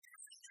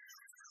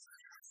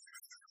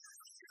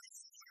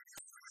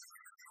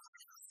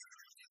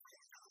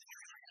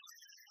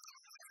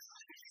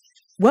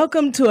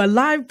Welcome to a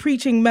live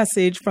preaching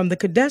message from the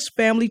Kadesh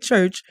Family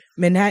Church,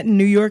 Manhattan,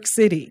 New York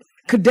City.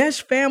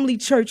 Kadesh Family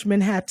Church,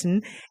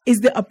 Manhattan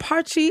is the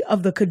eparchy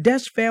of the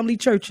Kadesh Family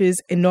Churches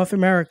in North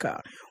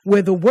America,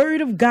 where the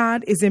Word of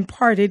God is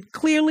imparted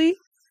clearly,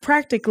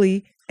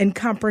 practically, and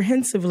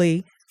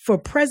comprehensively for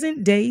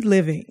present-day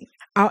living.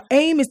 Our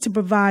aim is to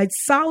provide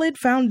solid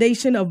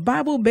foundation of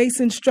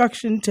Bible-based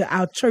instruction to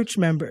our church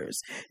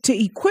members, to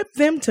equip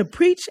them to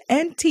preach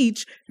and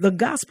teach the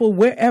gospel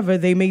wherever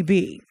they may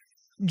be.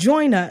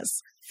 Join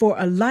us for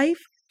a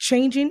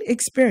life-changing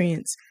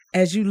experience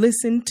as you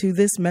listen to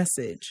this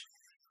message.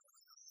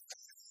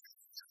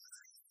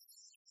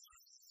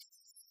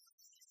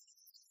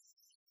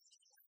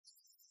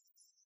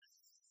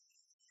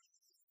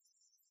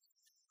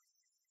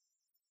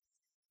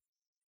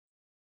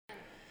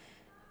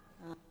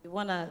 We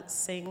want to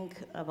sing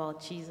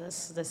about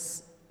Jesus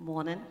this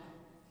morning.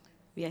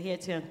 We are here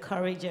to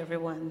encourage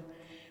everyone.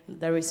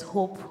 There is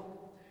hope,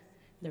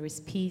 there is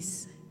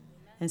peace,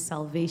 and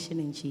salvation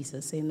in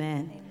Jesus.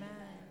 Amen. Amen.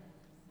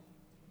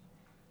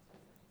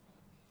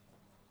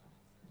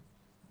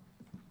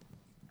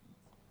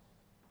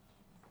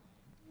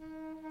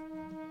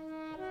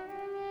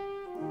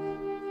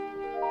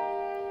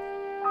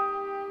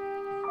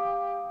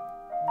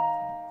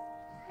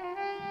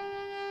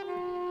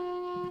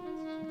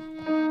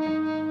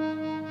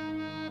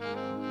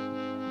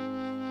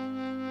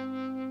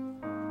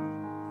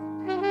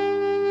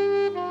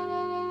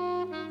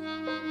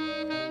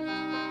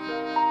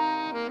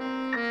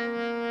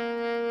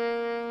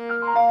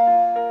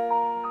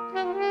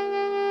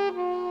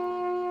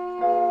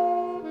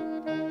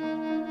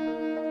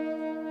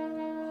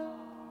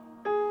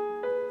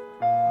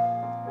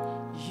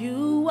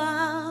 You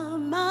are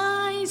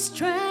my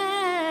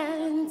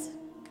strength,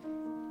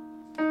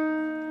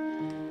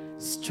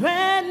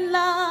 strength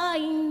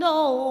like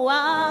no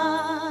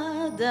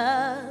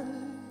other,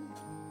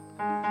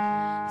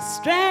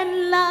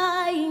 strength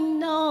like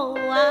no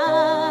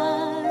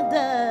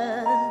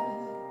other,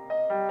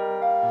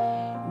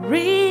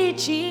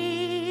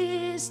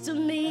 reaches to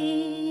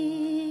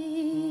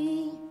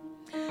me.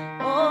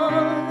 Oh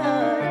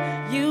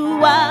Lord,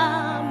 you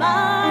are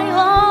my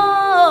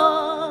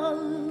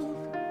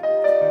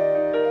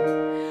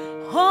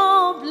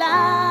hope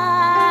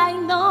like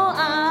no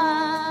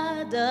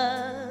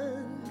other,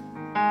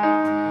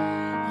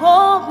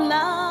 hope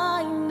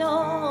like no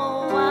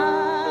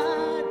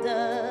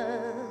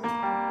other,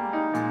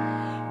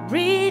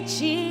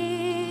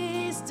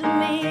 reaches to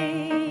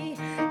me.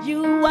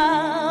 You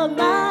are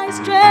my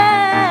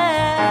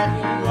strength,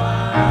 you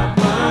are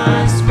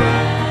my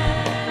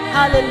strength,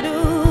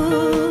 hallelujah.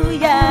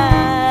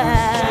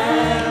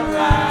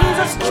 He's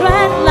a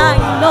strength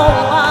like no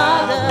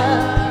other.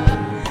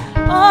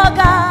 Oh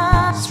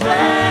God,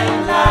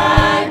 strength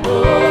like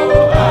no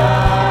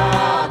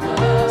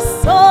other.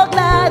 So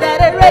glad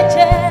that it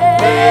reaches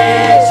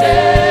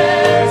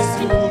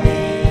to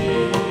me.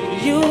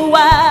 You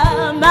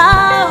are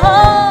my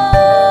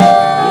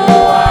hope. You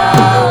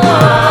are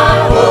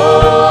my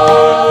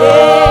hope.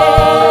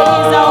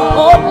 He's a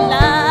hope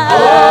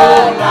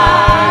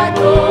like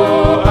no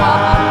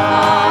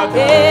other.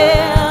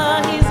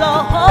 Yeah, he's a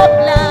hope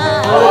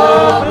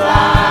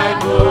like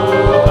no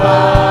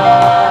other.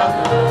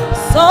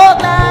 So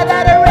glad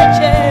that it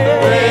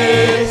reaches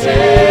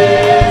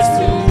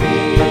to me.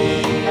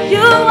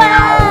 You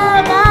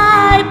are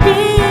my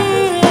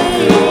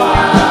peace. You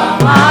are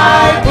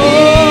my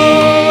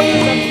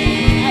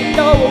peace. I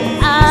know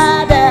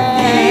other.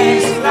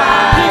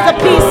 He's a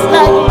peace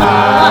like no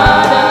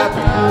other.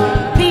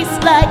 Peace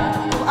like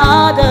no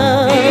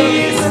other.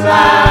 Peace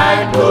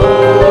like no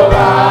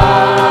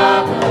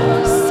other.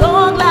 So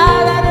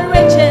glad that it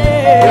reaches.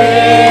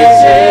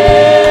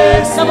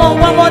 Come on,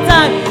 one more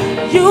time.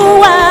 You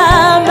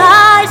are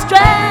my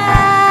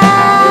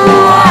strength. You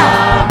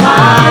are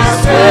my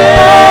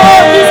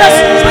strength. He's a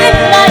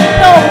strength like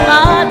no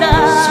other.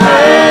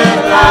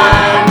 Strength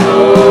like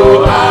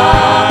no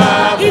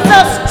other. He's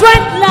a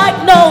strength like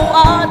no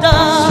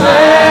other.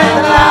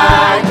 Strength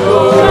like no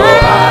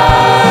other.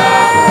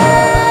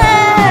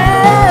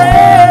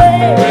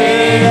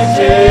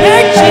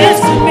 Reaches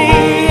to me.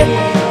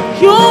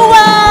 You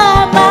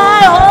are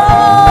my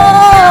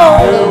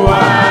hope. You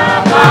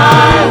are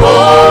my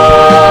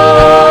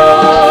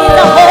hope. He's a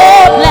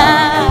hope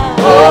like.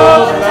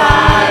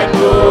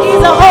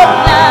 He's a hope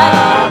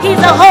like. He's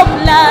a hope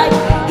like.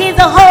 He's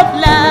a hope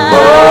like.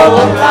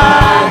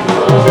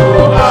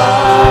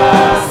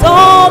 So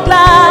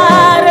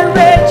glad it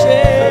reaches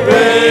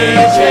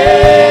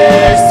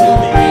to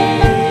me.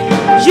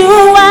 You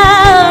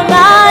are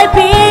my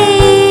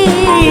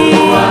peace.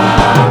 You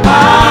are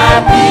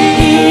my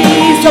peace.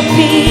 He's a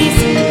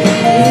peace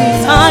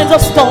in times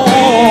of storm,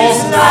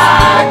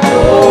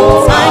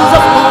 times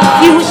of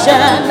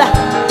confusion.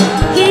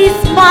 He's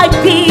my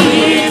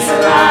peace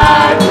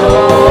like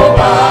no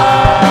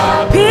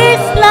other.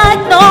 Peace like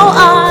no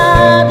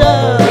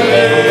other.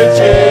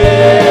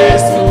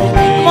 Reaches to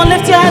me. Come on,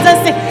 lift your hands and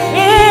sing.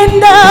 In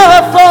the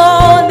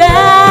fullness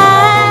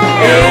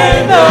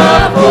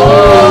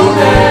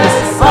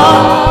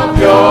of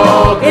your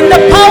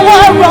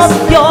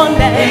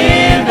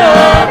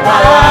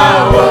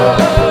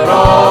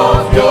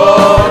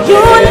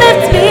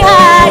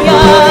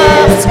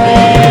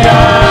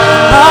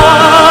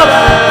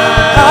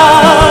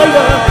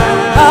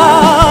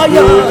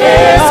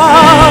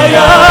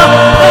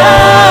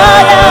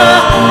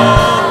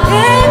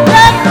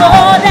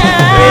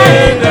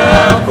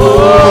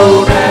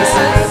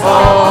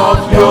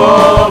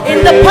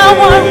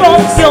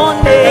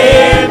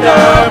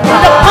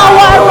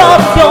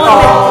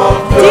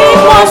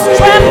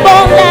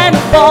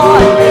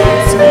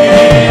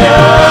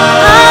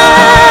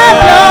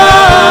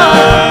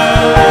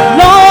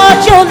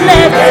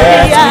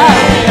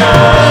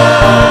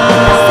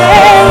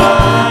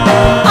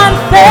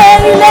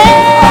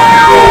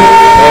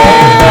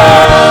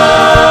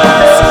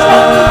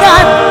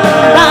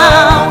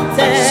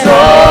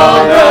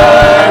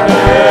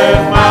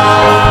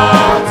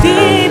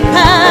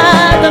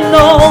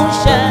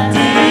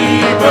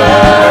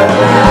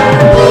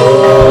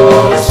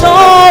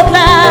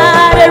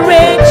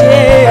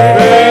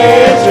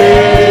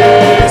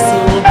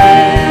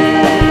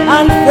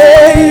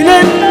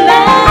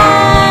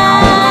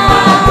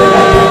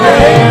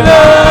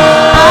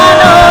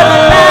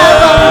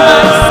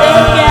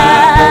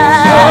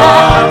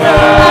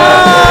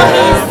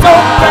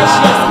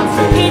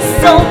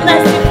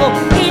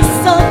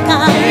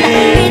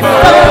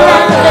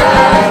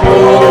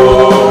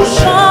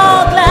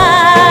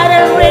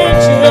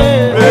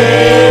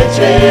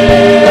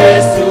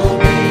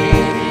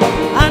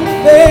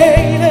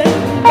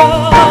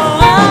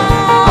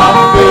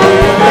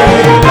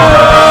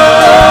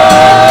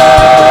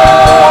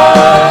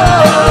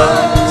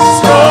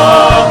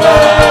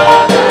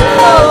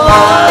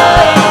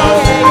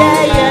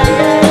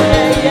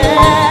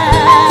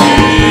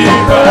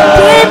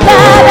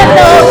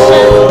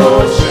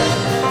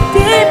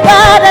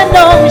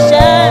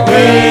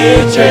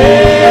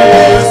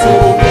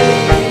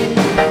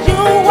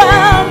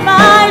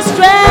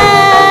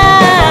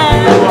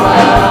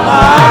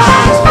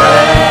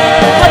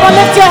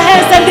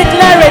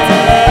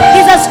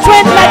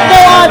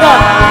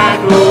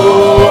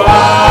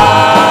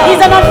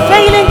an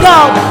unfailing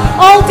God,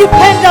 all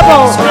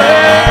dependable.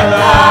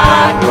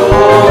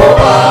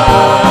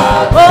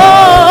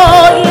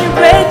 Oh, He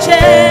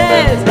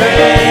reaches.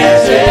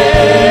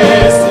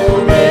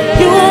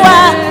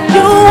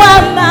 You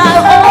are my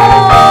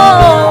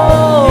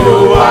home.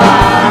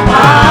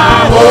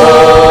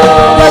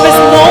 There is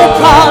no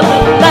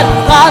problem that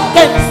God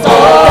can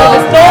solve. There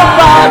is no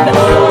problem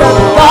that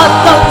God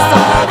can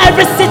solve.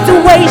 Every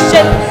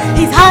situation,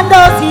 He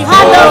handles. Yeah.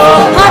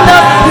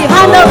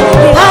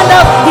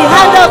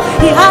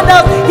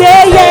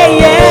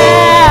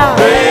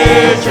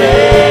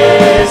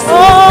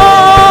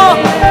 Oh,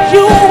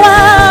 you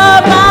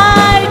are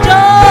my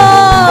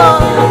joy.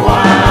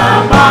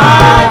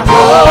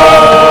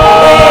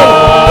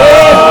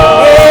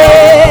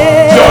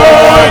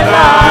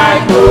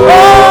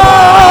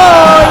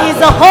 Oh, He's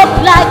a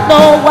hope like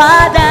no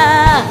other.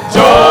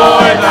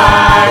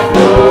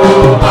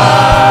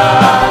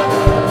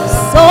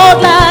 So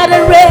glad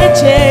and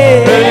riches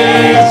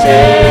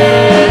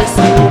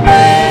to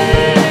me.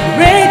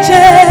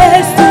 Riches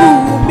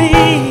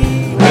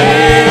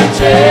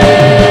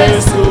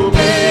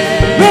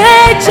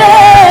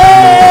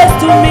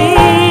to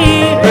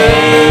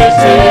me.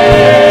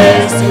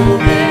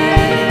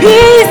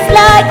 Peace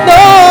like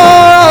no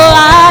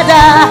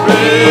other.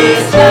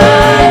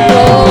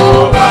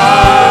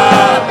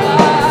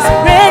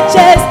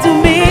 Riches to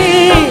me.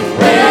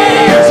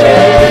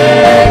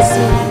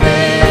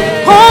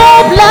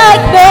 Hope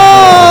like no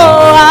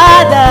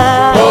other.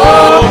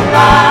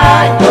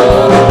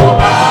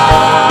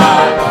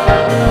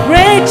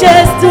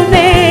 Riches to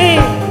me.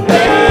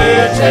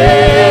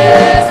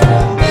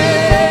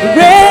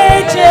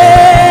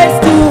 Riches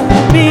to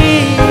me.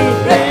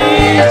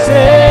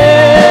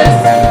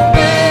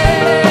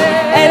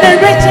 And the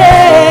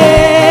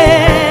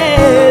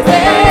riches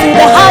to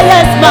the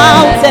highest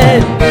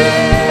mountain,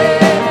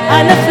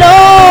 and the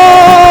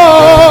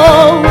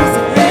flows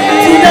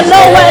to the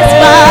lowest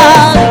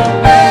valley.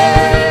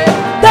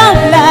 The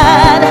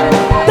blood,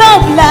 the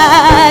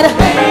blood,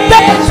 the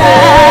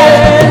blood,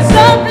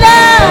 the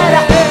blood,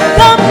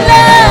 the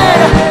blood,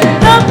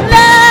 the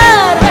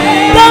blood,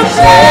 the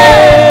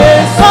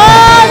blood.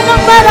 Oh, no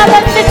matter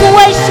the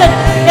situation,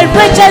 it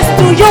reaches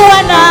to you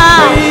and I.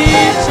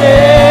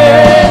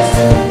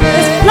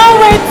 It's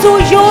flowing to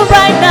you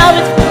right now.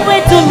 It's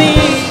flowing to me.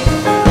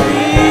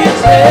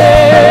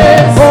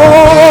 Oh,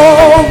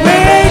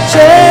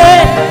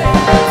 riches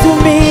to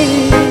me.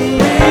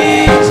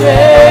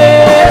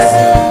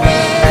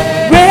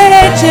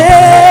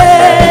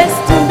 Riches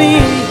to me.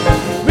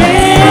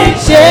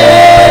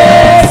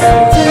 Riches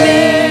to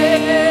me.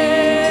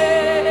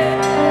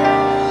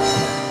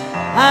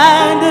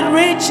 And the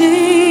riches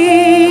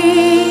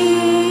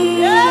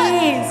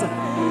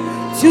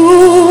to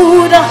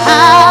the highest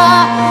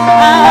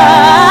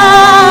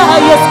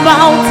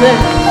mountain,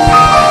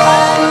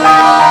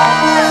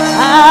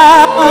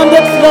 and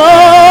the flows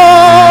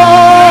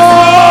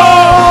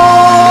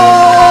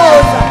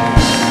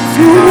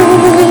to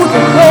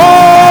the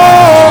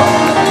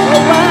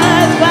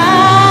lowest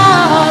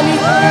valley.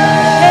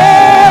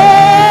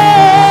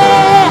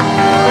 Yeah.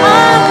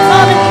 I'm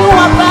telling you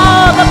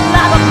about the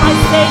blood of my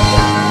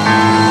Savior,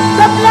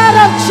 the blood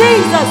of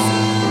Jesus,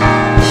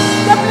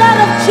 the blood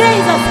of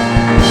Jesus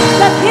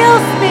that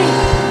heals me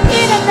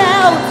in and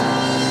out,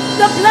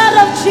 the blood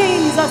of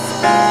Jesus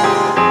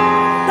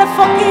that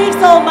forgives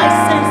all my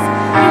sins.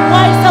 He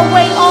wipes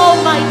away all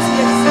my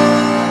tears.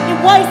 He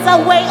wipes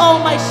away all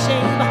my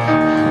shame.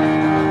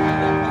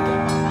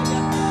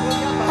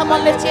 Come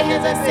on, lift your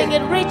hands and sing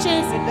it.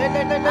 Riches. Come on,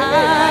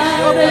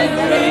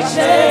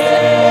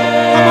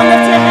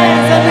 lift your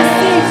hands and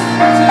receive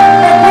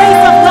the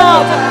grace of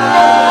God,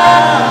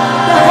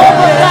 the hope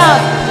of God.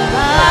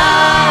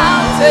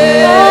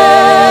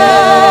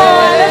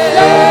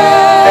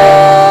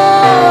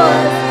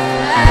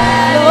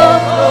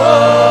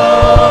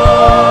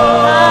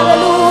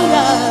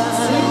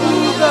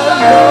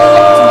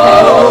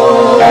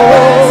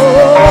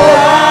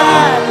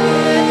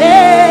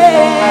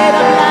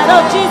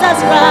 Jesus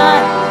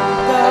Christ,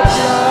 the blood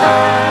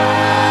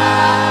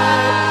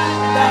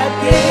that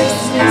gives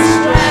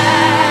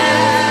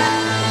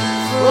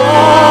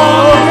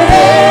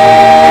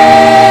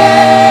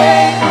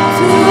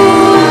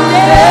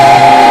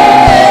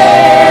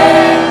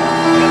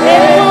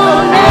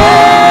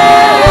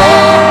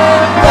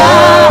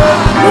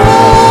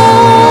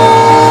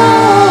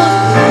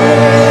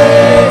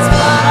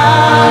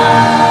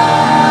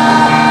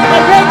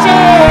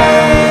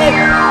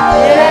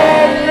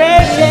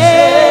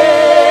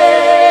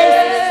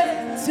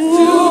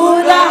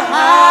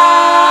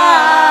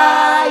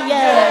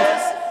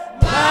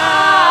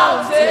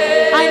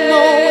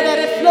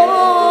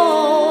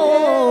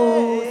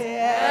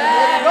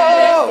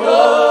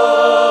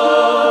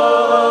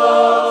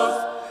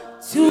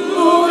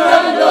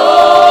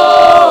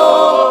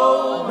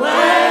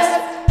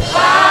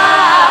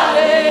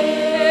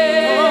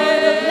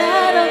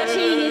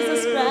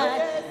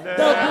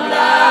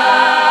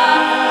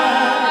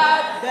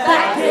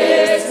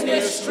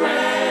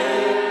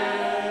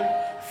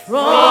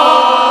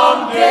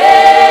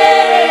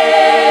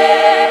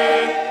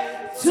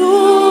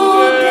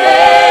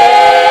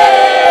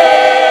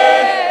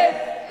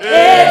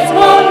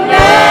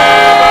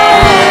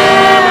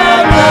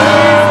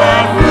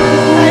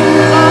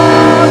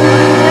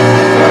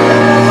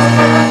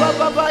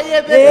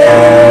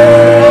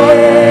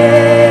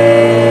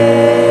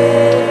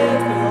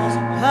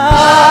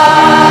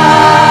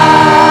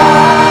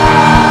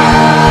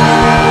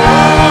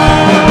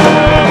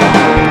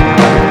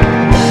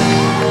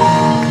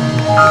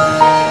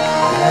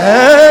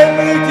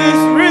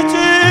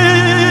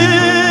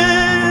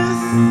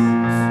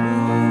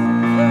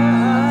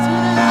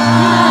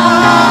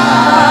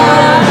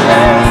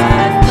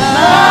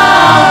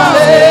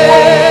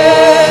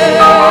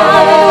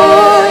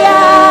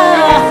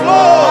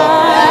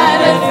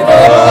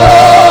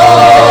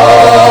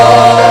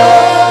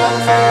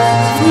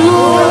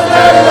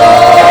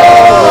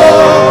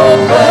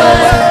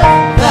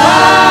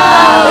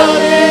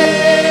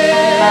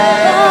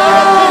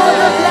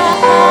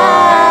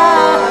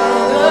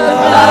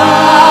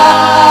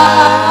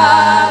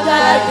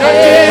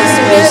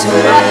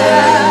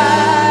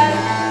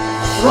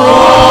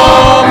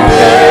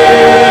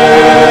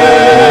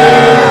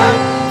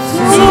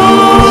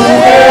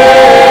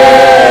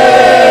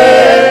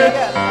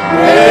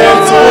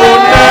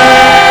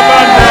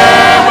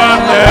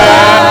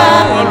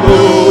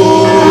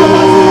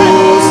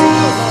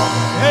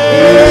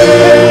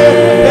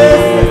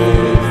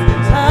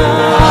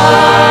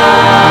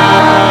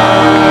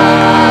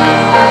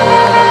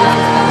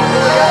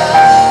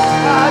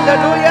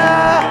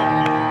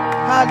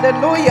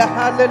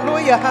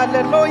Hallelujah,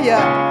 hallelujah.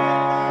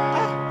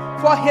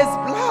 For his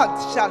blood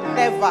shall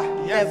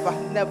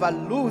never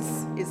lose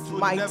its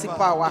mighty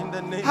power.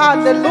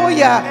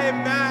 Hallelujah.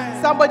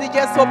 Amen. Somebody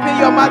just open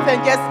your mouth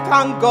and just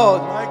thank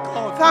God.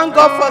 Thank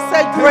God for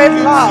such great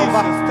love.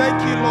 Thank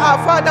you, Lord. Our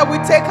Father, we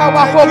take our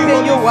hope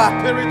in you.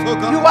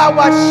 You are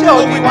our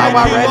shield, you are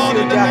our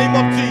refuge.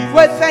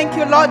 We thank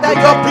you, Lord, that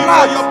your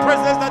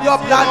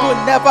blood will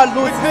never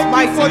lose its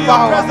mighty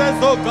power.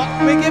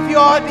 We give you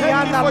all the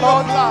honor,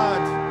 Lord.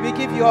 We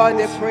give you all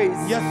the praise.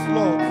 Yes,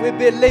 Lord. We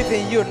believe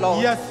in you,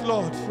 Lord. Yes,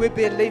 Lord. We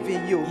believe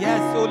in you.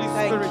 Yes, Holy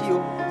Spirit. Thank you.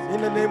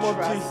 In the name of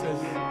Jesus.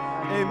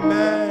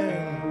 Amen.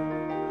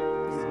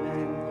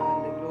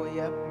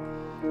 Hallelujah.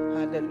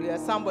 Hallelujah.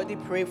 Somebody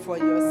pray for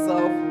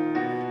yourself.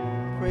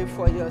 Pray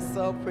for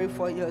yourself. Pray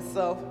for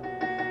yourself.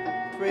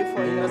 Pray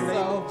for In the name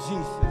yourself. of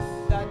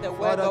Jesus. That the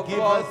word Father, of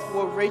God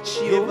will reach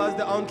you. Give us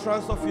the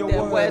entrance of your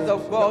The word. word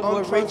of God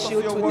will reach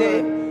you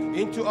today.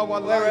 Into our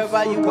lives,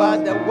 Wherever you are,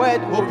 the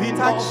word will be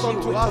touch you,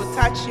 to will us.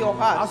 touch your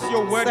heart. As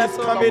your word is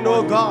Settle coming, upon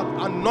oh you. God,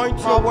 anoint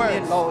your Help me,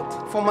 words Lord.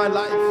 for my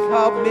life.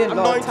 Help me, Lord.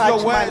 Anoint Touch your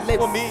my words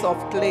lips for me.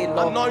 of clay,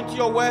 Lord. Anoint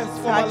your words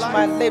for Touch my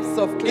my life. lips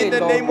of clay, In the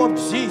Lord. name of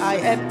Jesus. I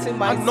empty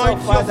myself,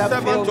 Anoint your Father,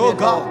 servant, fill oh me,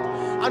 God. Lord.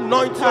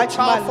 Anoint your Touch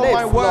child my for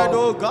my lips, word, Lord.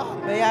 oh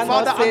God. May I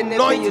not Father, say anything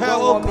anoint you her,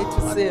 don't oh want me to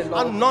God. say,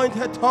 Lord. Anoint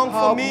her tongue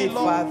Help for me,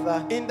 Lord.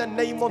 Father. In the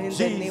name of In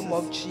Jesus. the name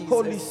of Jesus.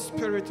 Holy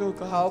Spirit, oh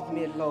God. Help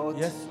me, Lord.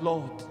 Yes,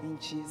 Lord. In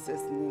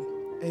Jesus' name.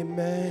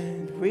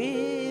 Amen.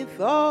 Breathe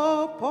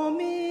upon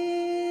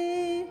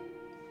me,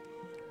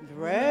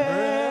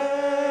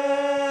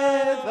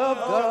 breath of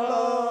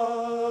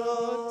God.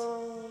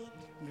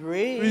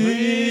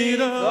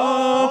 Breathe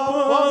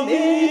upon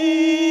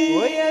me.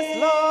 Oh yes,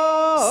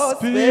 Lord,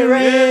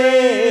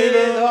 Spirit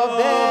of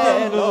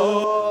the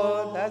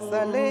Lord. As I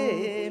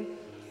lay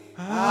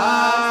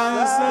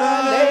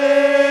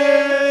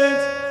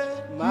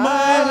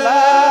my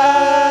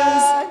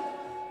life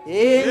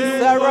in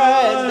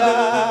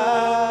surrender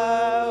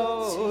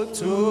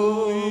to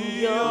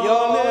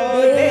your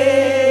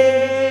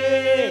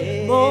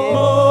name,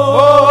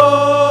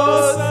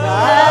 Most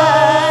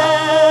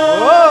High.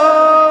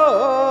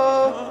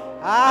 Oh,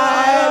 I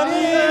am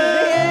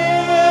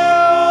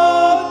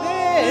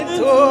yielded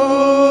to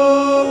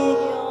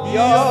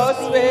your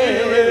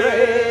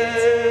Spirit,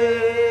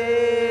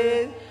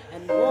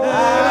 and as I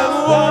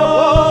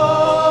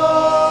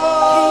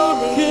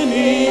walk in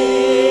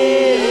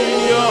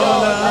your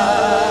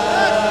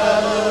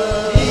love,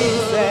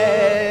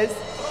 Jesus,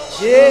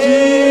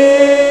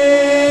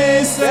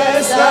 Jesus,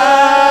 I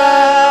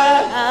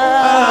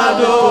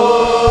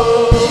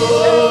adore you,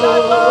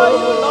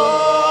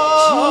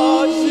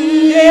 Lord.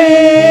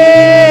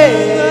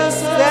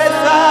 Jesus, I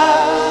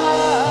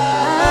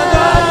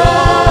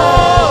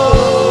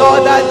adore.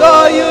 Lord, I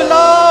adore you,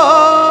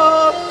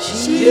 Lord.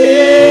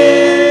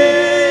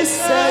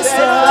 Jesus, I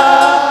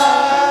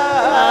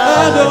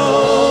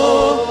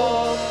adore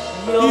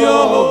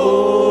your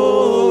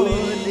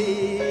holy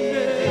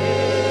name.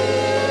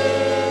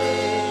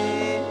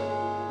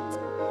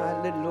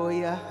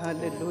 Hallelujah,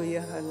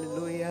 hallelujah,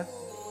 hallelujah.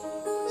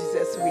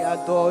 Jesus, we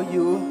adore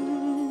you.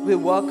 We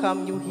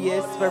welcome you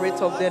here, Spirit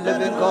of the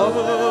living God.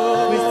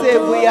 We say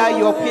we are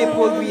your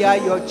people, we are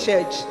your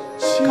church.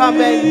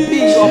 Come and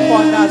be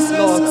upon us,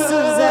 Lord.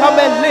 Come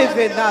and live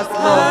in us,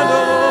 Lord.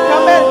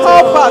 Come and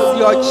help us,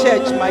 your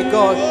church, my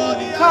God.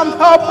 Come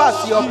help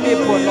us, your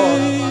people,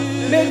 Lord.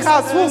 Make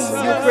us whom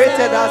you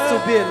created us to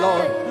be,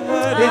 Lord.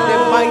 In the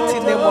mighty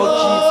name of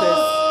Jesus.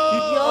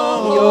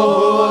 Your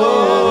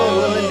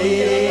holy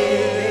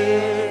name.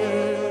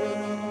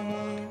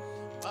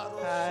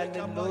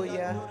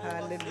 Hallelujah,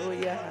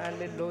 hallelujah,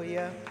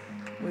 hallelujah.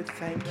 We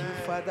thank you,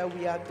 Father.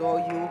 We adore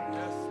you.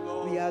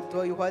 We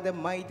adore you. What a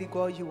mighty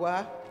God you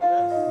are.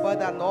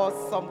 What an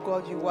awesome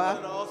God you are.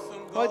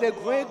 What a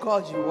great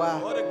God you are.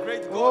 What a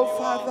great God Oh, you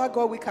Father are.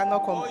 God, we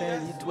cannot compare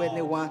yes, you to Lord.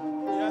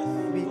 anyone.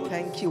 Yes. We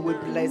thank you. We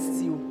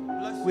bless you.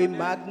 Bless We your name.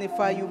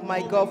 magnify you, my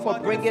Oh, God, we for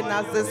bringing magnify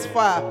us your this name.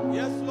 far.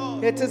 Yes,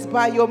 Lord. It is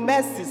by your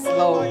mercies, It's by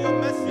Lord.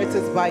 your mercies. It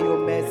is by your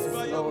It's mercies,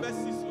 by your Lord.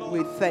 mercies, Lord.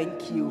 We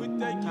thank you. We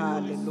thank you,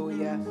 Holy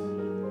Hallelujah.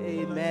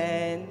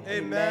 Amen. Amen.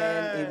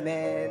 Amen.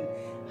 Amen.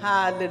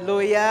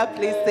 Hallelujah.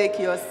 Please take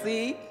your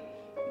seat.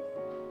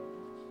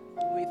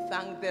 We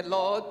thank the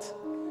Lord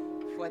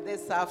for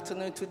this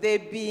afternoon. Today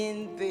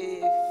being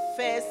the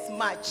first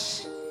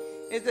match.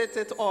 Isn't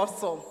it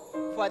awesome?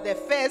 For the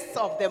first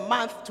of the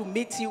month to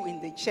meet you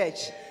in the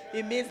church.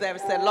 It means there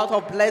is a lot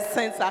of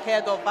blessings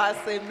ahead of us.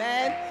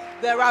 Amen.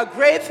 There are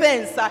great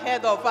things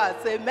ahead of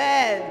us.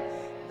 Amen.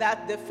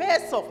 That the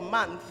first of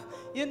month,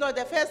 you know,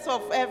 the first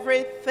of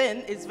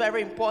everything is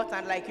very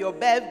important. Like your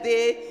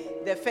birthday,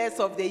 the first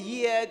of the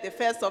year, the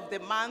first of the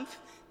month.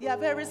 They are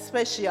very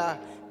special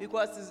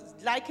because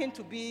it's likened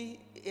to be,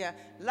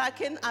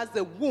 likened as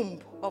the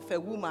womb of a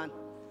woman.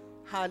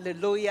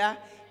 Hallelujah.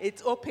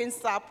 It opens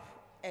up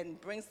and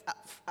brings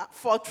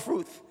forth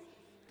truth.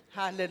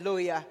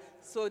 Hallelujah.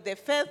 So the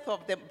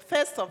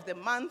first of the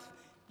month,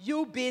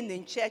 you being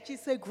in church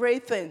is a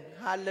great thing.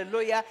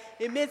 Hallelujah.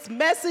 It means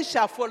mercy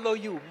shall follow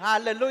you.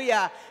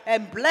 Hallelujah.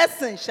 And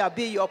blessing shall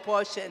be your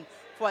portion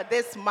for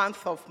this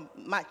month of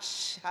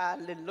March.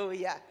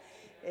 Hallelujah.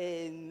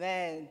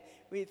 Amen.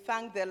 We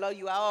thank the Lord.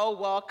 You are all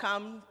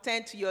welcome.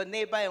 Turn to your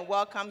neighbor and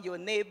welcome your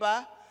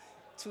neighbor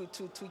to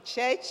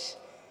church.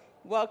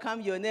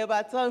 Welcome your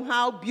neighbor. Tell him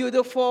how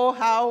beautiful,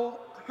 how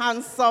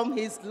handsome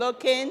he's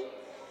looking.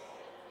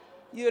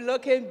 You're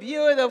looking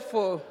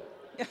beautiful.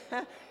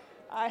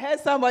 I heard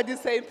somebody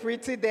say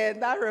pretty there.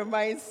 That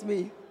reminds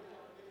me.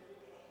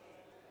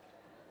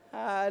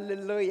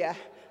 Hallelujah.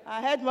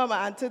 I heard Mama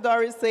Auntie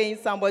Doris saying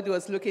somebody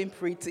was looking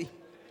pretty.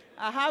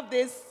 I have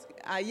this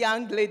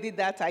young lady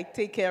that I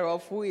take care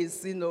of who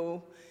is,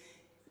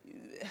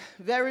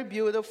 very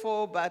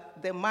beautiful,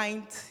 but the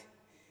mind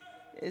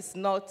is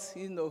not,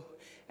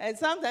 And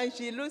sometimes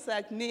she looks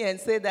at me and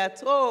say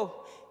that,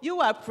 oh, you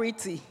are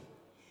pretty.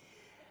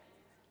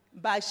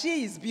 But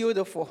she is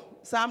beautiful.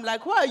 So I'm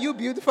like, why are you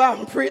beautiful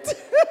and pretty?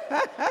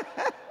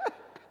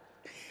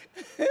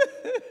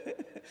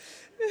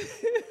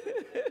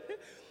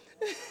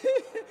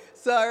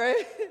 Sorry.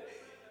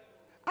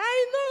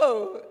 I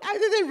know. I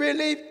didn't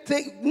really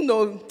take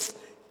note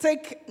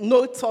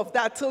of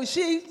that. So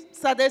she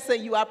started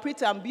saying, you are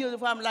pretty and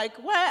beautiful. I'm like,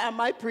 why am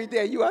I pretty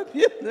and you are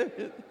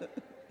beautiful?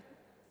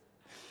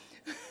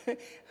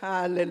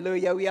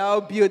 Hallelujah. We are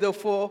all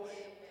beautiful,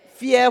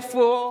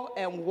 fearful,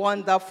 and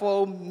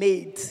wonderful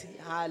made.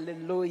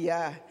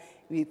 Hallelujah.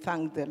 We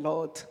thank the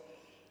Lord.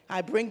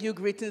 I bring you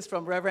greetings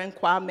from Reverend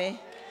Kwame,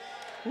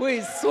 who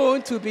is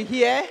soon to be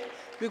here,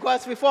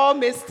 because we've all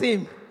missed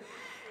him.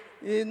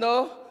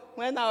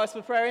 When I was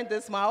preparing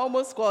this, I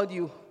almost called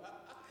you.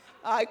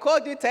 I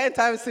called you 10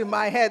 times in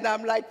my head.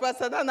 I'm like,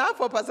 Pastor Nana,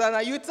 for Pastor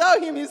Nana. You tell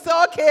him it's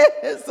okay.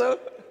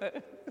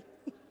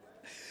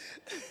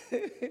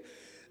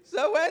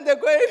 So when the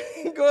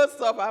going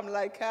goes up, I'm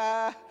like,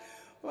 oh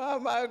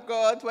my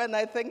God. When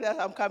I think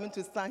that I'm coming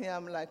to stand here,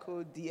 I'm like,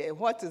 oh dear,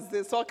 what is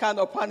this? What kind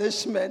of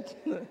punishment?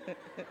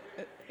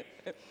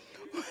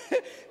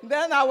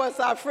 Then I was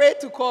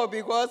afraid to call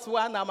because,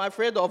 one, I'm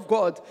afraid of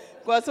God.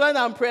 Because when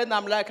I'm praying,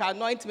 I'm like,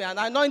 anoint me. And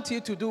anoint you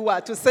to do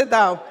what? To sit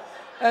down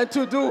and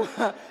to do.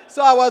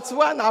 So I was,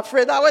 one,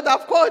 afraid I would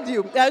have called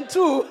you. And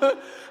two,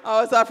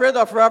 I was afraid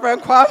of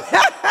Reverend Kwame.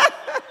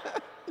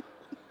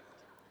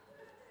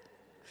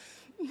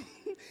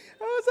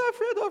 I was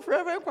afraid of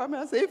Reverend Kwame.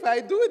 I said, if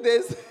I do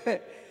this...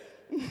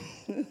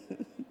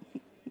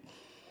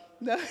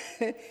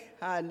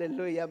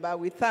 Hallelujah. But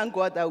we thank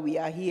God that we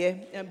are here.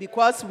 And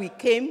because we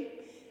came,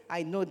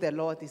 I know the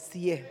Lord is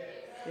here.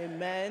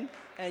 Amen.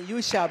 And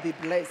you shall be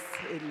blessed.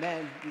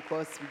 Amen.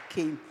 Because we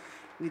came.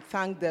 We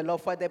thank the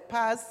Lord. For the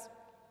past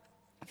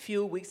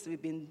few weeks,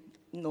 we've been,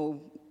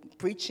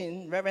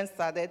 preaching. Reverend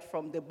started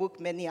from the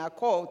book, Many Are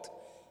Called.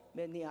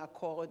 Many Are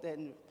Called.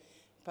 And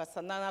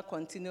Pastor Nana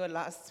continued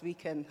last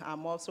week, and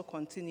I'm also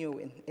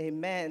continuing.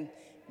 Amen.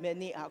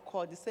 Many are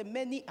called. He said,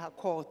 many are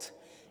called.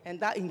 And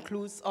that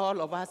includes all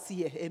of us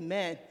here.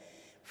 Amen.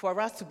 For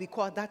us to be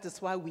called, that is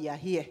why we are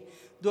here.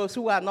 Those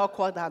who are not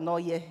called are not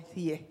yet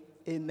here.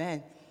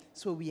 Amen.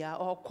 So we are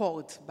all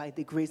called by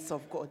the grace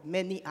of God.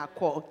 Many are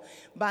called.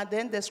 But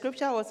then the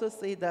scripture also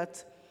says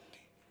that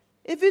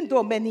even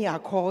though many are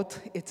called,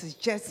 it is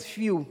just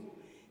few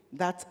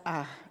that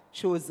are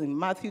chosen.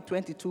 Matthew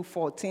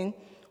 22:14.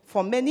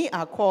 For many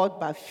are called,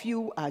 but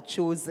few are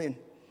chosen.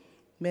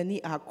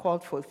 Many are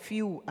called, for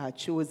few are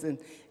chosen.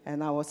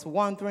 And I was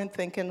wondering,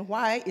 thinking,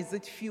 why is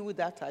it few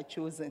that are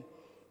chosen?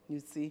 You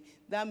see,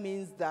 that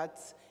means that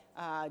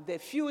the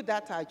few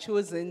that are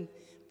chosen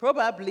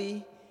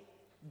probably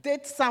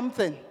did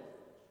something.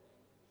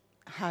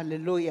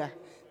 Hallelujah.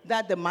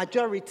 That the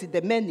majority,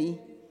 the many,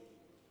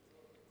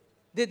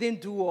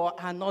 didn't do or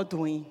are not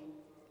doing.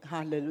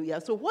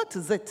 Hallelujah. So what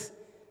is it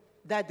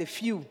that the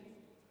few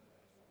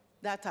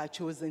that are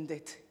chosen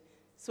it.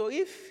 So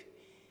if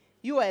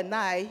you and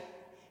I,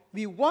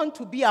 we want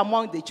to be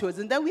among the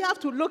chosen, then we have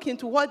to look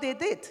into what they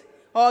did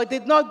or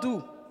did not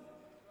do.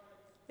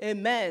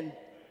 Amen.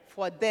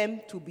 For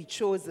them to be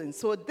chosen.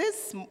 So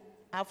this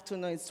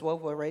afternoon, it's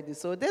 12 already.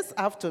 So this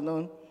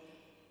afternoon,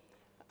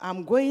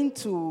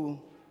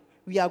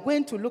 we are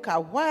going to look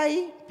at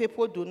why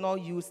people do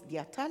not use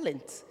their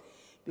talents.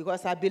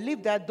 Because I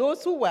believe that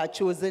those who were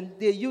chosen,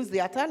 they use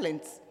their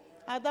talents.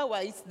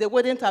 Otherwise, they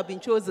wouldn't have been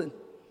chosen.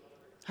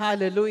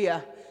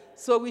 Hallelujah.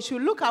 So we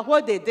should look at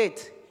what they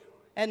did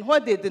and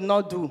what they did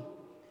not do.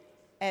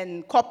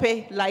 And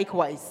copy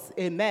likewise.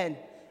 Amen.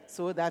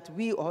 So that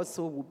we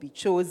also will be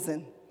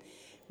chosen.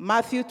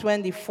 Matthew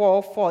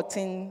 24,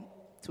 14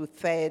 to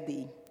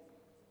 30.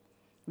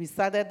 We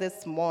started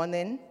this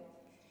morning.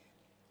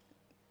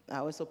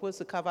 I was supposed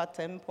to cover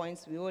 10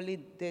 points. We only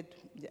did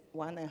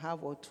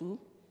 1.5 or 2.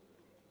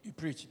 You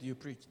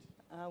preached.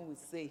 I would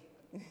say.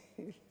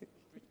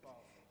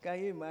 Can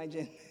you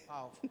imagine?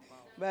 Powerful.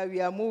 But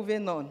we are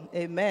moving on.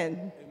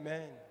 Amen.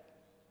 Amen.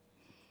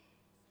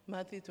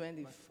 Matthew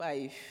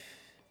 25,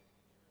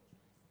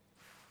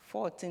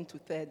 14 to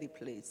 30,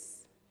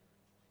 please.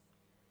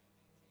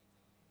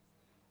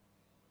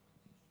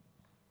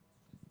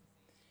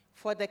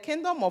 For the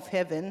kingdom of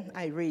heaven,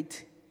 I read,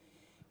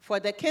 for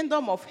the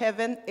kingdom of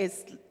heaven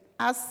is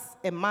as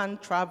a man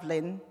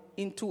traveling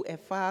into a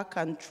far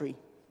country.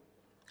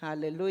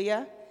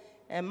 Hallelujah.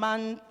 A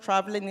man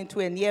traveling into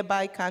a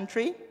nearby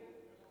country.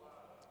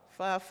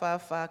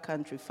 Far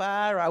country.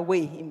 Far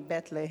away in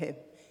Bethlehem.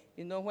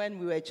 You know, when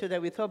we were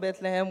children, we thought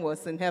Bethlehem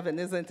was in heaven,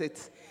 isn't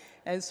it?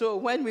 And so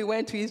when we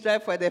went to Israel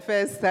for the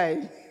first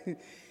time,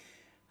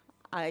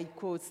 I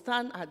could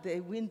stand at the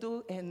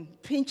window and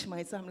pinch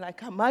myself. I'm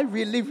like, am I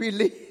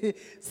really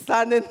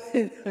standing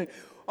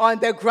on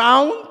the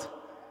ground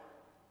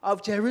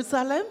of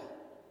Jerusalem?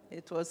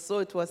 It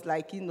was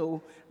like,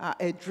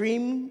 a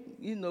dream,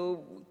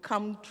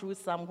 come true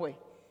somewhere.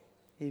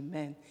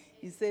 Amen.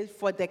 He says,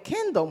 for the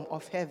kingdom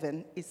of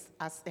heaven is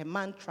as a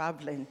man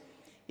traveling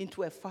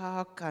into a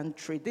far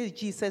country. This is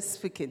Jesus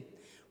speaking.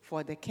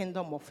 For the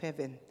kingdom of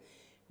heaven.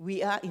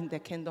 We are in the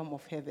kingdom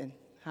of heaven.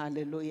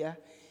 Hallelujah.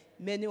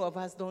 Many of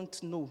us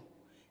don't know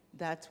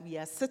that we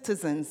are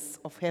citizens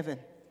of heaven.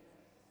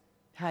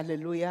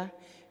 Hallelujah.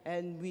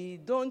 And we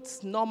don't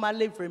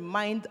normally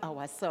remind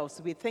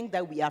ourselves. We think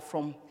that we are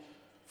from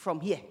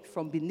here,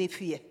 from beneath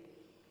here.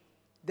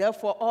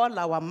 Therefore, all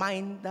our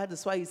mind, that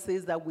is why he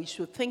says that we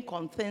should think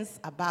on things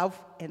above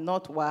and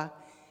not where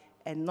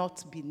and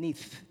not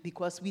beneath,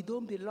 because we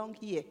don't belong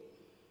here.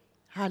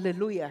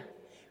 Hallelujah.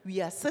 We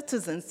are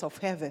citizens of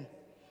heaven.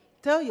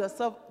 Tell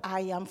yourself,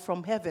 I am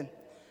from heaven.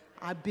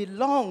 I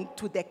belong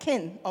to the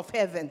King of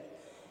heaven.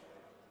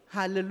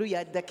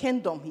 Hallelujah. The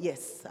kingdom,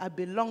 yes. I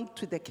belong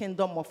to the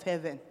kingdom of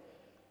heaven.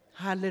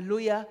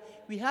 Hallelujah.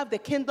 We have the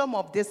kingdom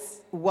of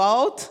this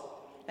world,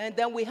 and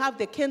then we have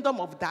the kingdom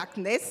of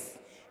darkness,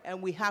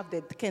 and we have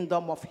the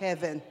kingdom of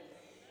heaven.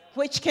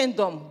 Which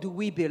kingdom do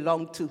we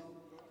belong to?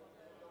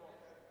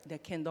 The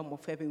kingdom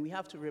of heaven. We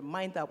have to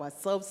remind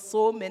ourselves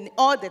all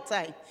the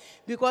time,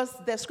 because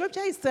the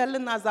scripture is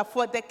telling us that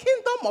for the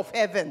kingdom of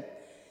heaven,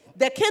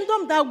 the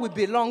kingdom that we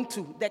belong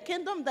to, the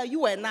kingdom that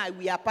you and I,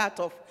 we are part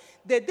of,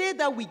 the day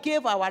that we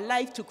gave our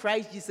life to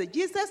Christ Jesus,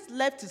 Jesus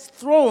left his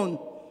throne,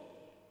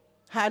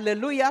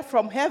 hallelujah,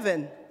 from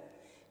heaven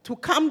to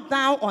come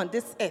down on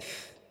this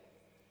earth,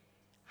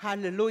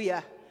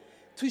 hallelujah,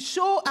 to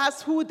show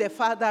us who the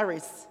Father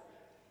is,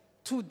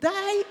 to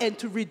die and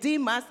to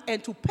redeem us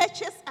and to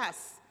purchase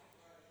us.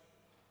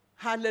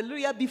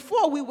 Hallelujah.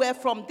 Before we were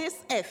from this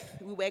earth,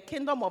 we were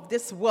kingdom of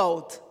this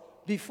world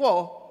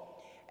before.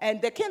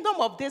 And the kingdom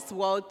of this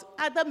world,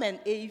 Adam and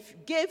Eve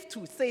gave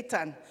to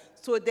Satan.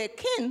 So the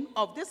king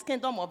of this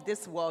kingdom of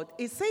this world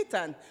is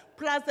Satan.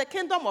 Plus the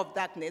kingdom of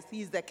darkness,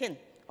 he is the king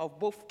of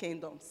both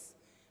kingdoms.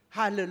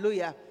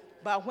 Hallelujah.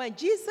 But when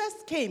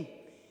Jesus came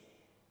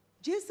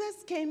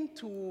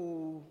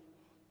to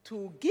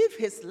give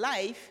his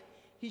life.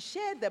 He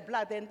shed the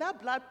blood, and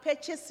that blood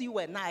purchased you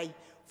and I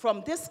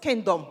from this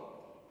kingdom.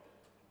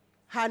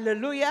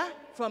 Hallelujah.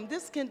 From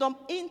this kingdom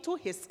into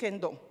his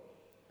kingdom.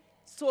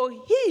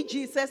 So he,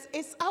 Jesus,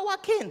 is our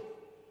king.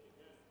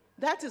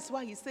 That is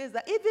why he says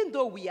that even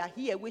though we are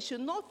here, we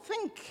should not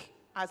think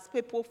as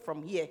people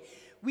from here.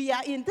 We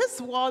are in this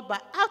world,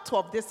 but out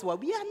of this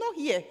world. We are not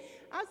here.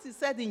 As he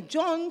said in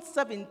John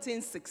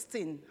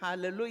 17:16.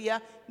 Hallelujah.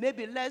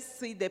 Maybe let's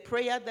see the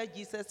prayer that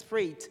Jesus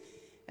prayed.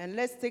 And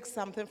let's take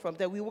something from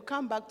there. We will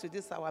come back to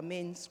this, our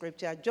main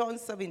scripture. John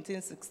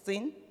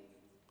 17:16.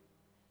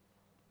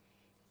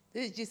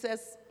 This is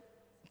Jesus'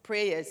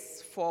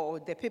 prayers for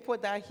the people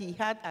that he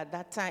had at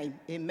that time.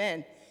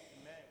 Amen.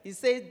 He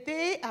said,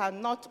 they are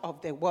not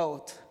of the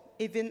world,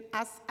 even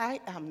as I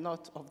am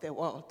not of the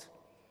world.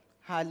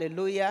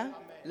 Hallelujah. Amen.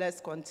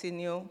 Let's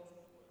continue.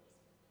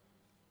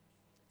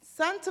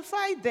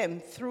 Sanctify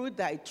them through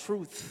thy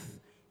truth.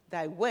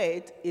 Thy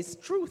word is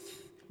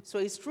truth. So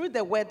it's through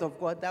the word of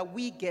God that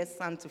we get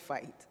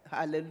sanctified.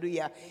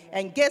 Hallelujah.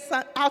 And get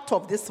out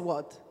of this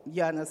world.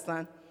 You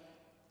understand?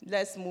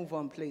 Let's move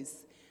on,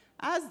 please.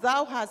 As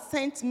thou hast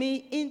sent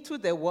me into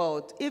the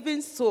world,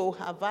 even so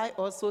have I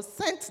also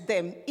sent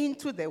them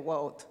into the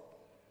world.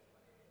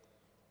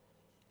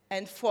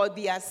 And for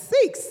their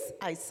sakes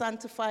I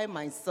sanctify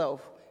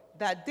myself,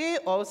 that they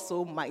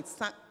also might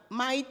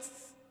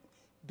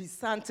be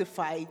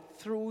sanctified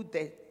through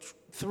the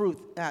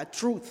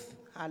truth.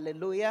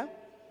 Hallelujah.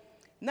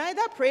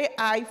 Neither pray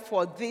I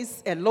for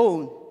this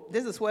alone.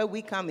 This is where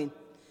we come in.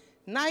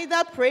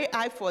 Neither pray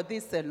I for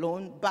this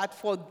alone, but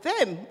for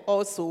them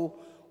also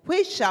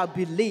which shall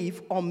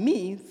believe on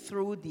me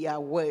through their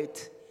word.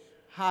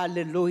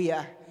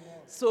 Hallelujah.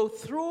 So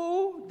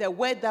through the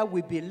word that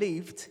we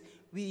believed,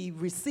 we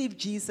received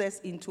Jesus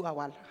into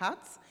our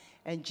hearts,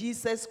 and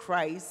Jesus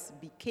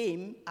Christ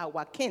became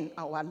our King,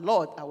 our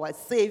Lord, our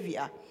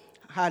Savior.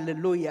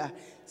 Hallelujah.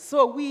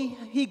 So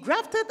he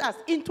grafted us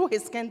into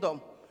his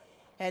kingdom,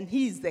 and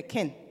he is the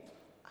King.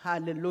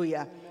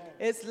 Hallelujah. Amen.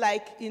 It's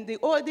like in the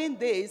olden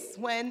days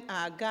when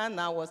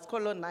Ghana was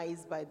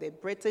colonized by the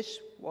British,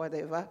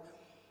 whatever.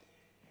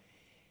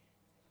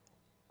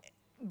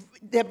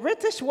 The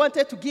British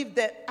wanted to give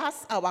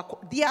us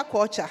their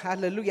culture.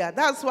 Hallelujah.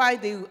 That's why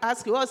they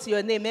ask you, what's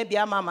your name? Maybe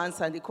I'm a man,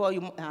 and they call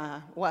you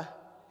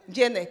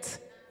Janet,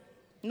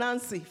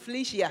 Nancy,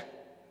 Felicia.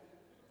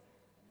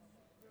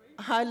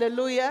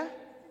 Hallelujah.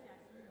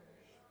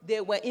 They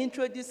were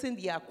introducing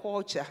their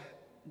culture,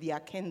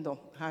 their kingdom.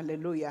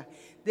 Hallelujah.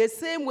 The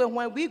same way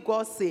when we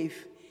got saved,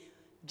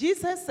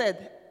 Jesus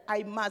said,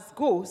 I must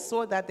go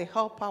so that the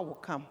helper will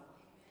come.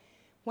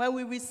 When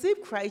we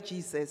received Christ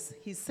Jesus,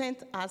 he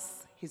sent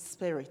us his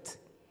Spirit.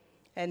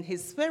 And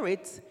his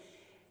Spirit,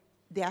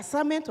 the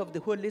assignment of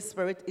the Holy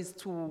Spirit is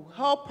to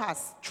help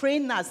us,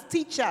 train us,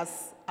 teach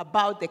us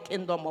about the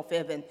kingdom of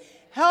heaven.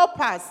 Help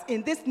us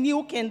in this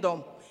new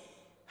kingdom.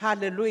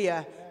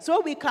 Hallelujah.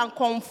 So we can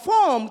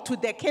conform to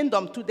the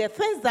kingdom, to the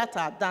things that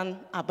are done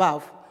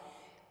above.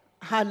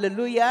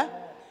 Hallelujah.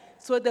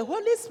 So the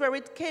Holy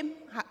Spirit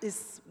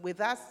is with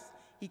us.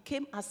 He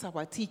came as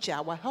our teacher,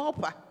 our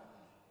helper.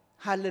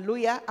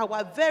 Hallelujah.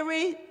 Our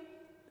very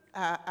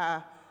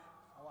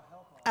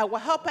our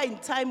helper in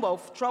time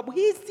of trouble.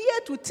 He is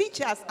here to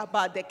teach us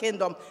about the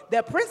kingdom,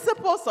 the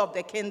principles of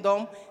the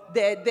kingdom,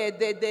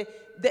 the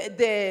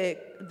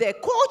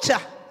culture.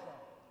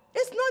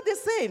 It's not the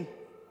same.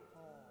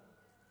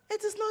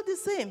 It is not the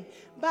same.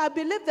 But I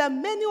believe that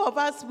many of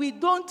us, we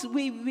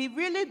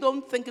really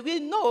don't think. We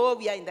know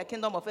we are in the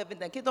kingdom of heaven.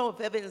 The kingdom of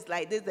heaven is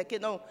like this, the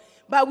kingdom.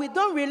 But we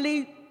don't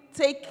really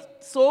take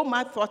so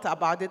much thought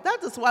about it.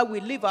 That is why we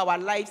live our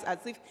lives as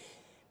if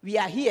we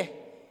are here.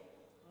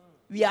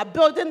 We are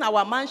building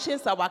our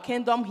mansions, our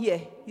kingdom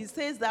here. He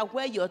says that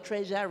where your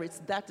treasure is,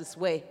 that is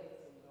where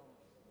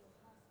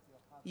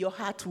your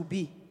heart will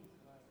be.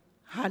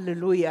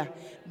 Hallelujah.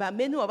 But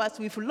many of us,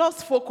 we've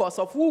lost focus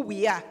of who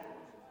we are.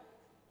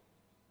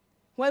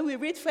 When we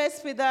read 1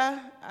 Peter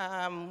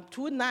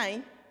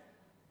 2:9,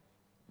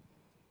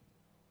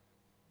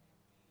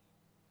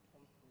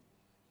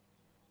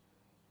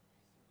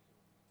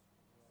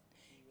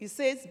 he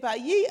says, but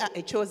ye are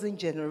a chosen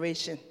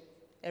generation,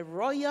 a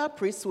royal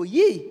priesthood.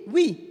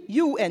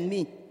 You and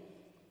me.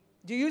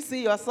 Do you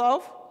see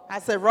yourself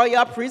as a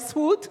royal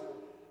priesthood?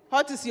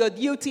 What is your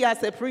duty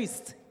as a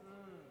priest?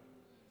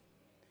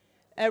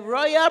 A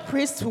royal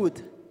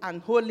priesthood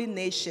and holy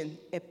nation,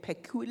 a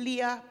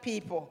peculiar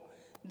people,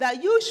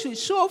 that you should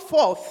show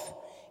forth.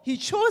 He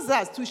chose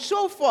us to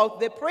show forth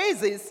the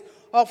praises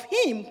of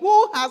him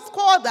who has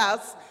called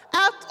us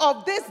out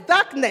of this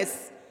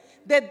darkness,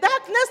 the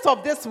darkness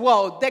of this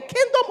world, the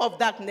kingdom of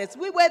darkness.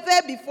 We were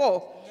there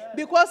before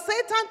because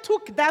Satan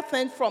took that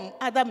thing from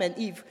Adam and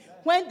Eve.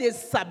 When they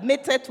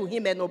submitted to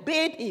him and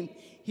obeyed him,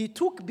 he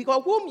took,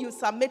 because whom you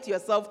submit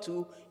yourself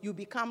to, you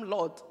become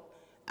Lord.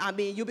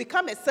 You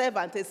become a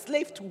servant, a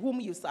slave to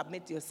whom you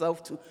submit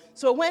yourself to.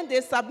 So when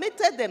they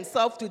submitted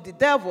themselves to the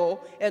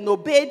devil and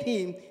obeyed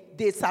him,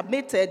 they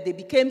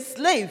became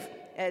slaves,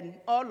 and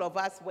all of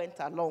us went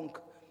along.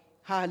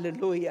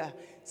 Hallelujah.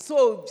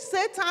 So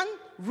Satan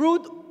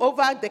ruled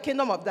over the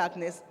kingdom of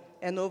darkness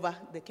and over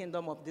the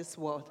kingdom of this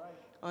world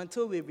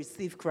until we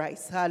receive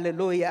Christ.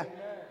 Hallelujah.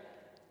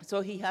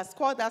 So he has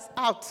called us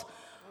out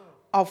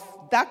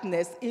of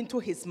darkness into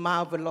his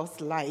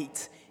marvelous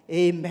light.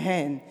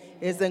 Amen.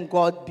 Isn't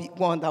God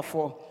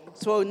wonderful?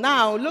 So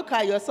now look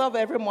at yourself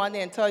every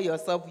morning and tell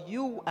yourself,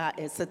 you are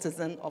a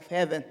citizen of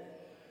heaven.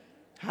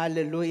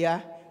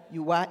 Hallelujah.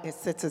 You are a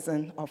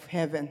citizen of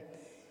heaven.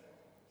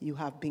 You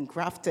have been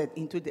grafted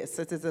into the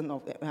citizen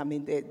of,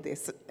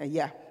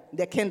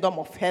 the kingdom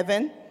of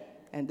heaven.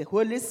 And the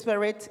Holy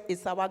Spirit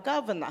is our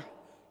governor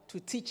to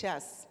teach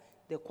us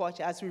the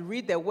culture. As we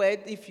read the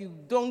word, if you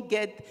don't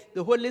get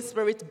the Holy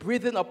Spirit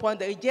breathing upon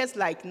them, it's just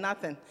like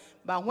nothing.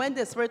 But when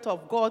the Spirit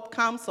of God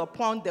comes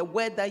upon the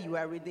word that you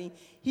are reading,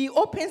 he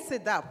opens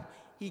it up.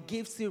 He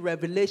gives you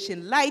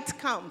revelation. Light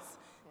comes.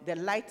 The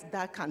light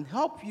that can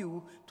help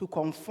you to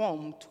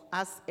conform to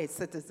as a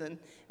citizen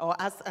or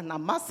as an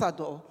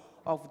ambassador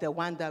of the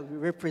one that we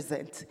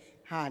represent.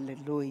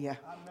 Hallelujah.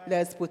 Amen.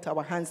 Let's put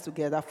our hands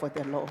together for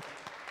the Lord.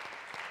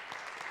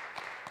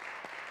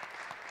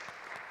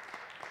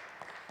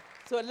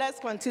 So let's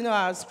continue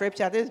our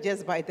scripture. This is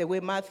just by the way,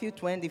 Matthew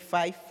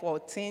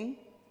 25:14.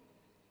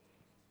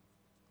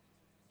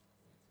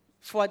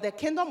 For the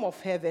kingdom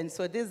of heaven,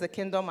 so this is the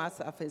kingdom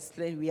as I've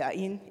explained we are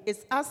in,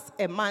 is as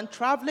a man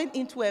traveling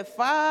into a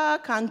far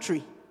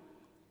country.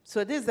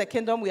 So this is the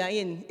kingdom we are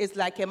in. It's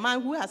like a man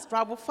who has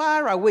traveled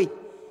far away.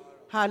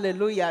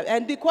 Hallelujah.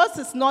 And because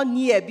it's not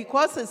near,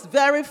 because it's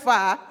very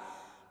far,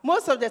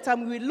 most of the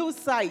time we lose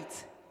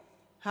sight.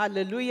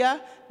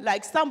 Hallelujah.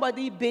 Like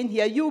somebody been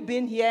here, you've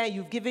been here,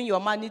 you've given your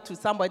money to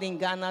somebody in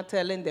Ghana,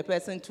 telling the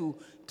person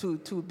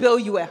to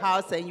build you a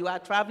house, and you are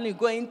traveling,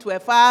 going to a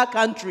far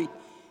country,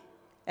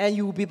 and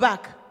you will be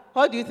back.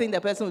 What do you think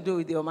the person will do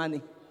with your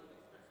money?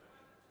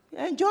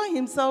 Enjoy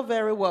himself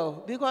very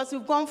well, because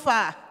you've gone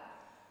far.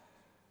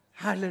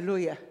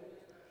 Hallelujah.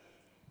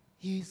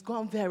 He's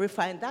gone very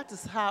far, and that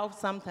is how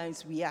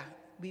sometimes we are.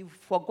 We've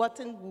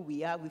forgotten who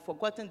we are. We've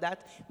forgotten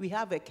that we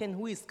have a king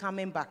who is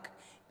coming back,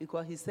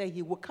 because he said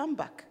he will come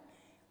back.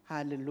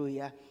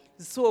 Hallelujah.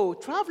 So,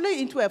 traveling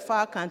into a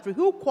far country,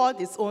 who called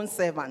his own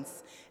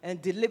servants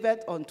and delivered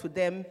unto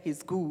them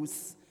his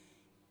goods.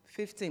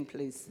 15,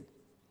 please.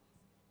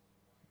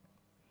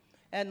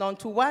 And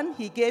unto one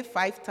he gave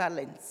 5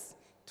 talents,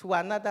 to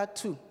another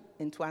 2,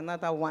 and to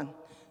another 1.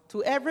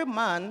 To every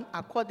man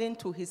according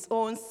to his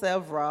own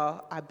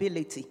several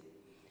ability,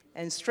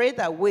 and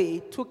straightway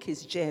took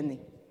his journey.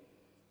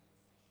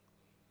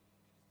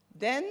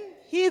 Then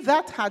he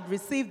that had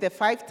received the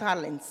 5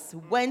 talents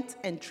went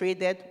and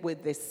traded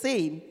with the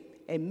same,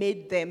 and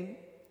made them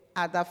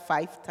other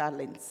 5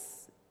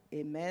 talents.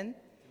 Amen.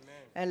 Amen.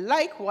 And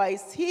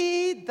likewise,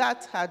 he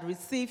that had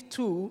received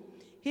 2,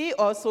 he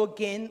also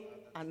gained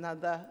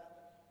other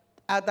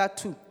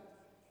 2.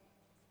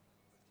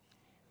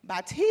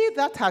 But he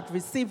that had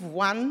received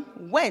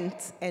 1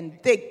 went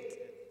and digged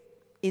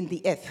in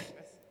the earth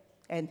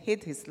and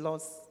hid his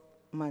lost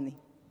money.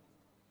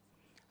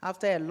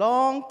 After a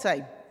long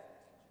time,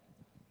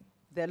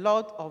 the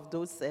Lord of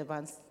those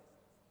servants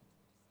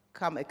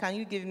come. Can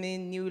you give me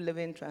New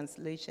Living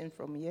Translation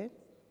from here?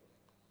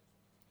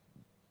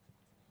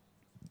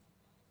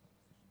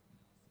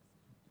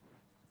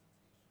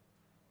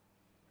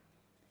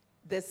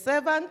 The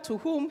servant to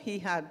whom he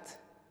had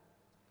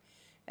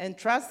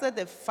entrusted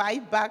the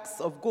 5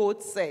 bags of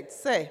gold said,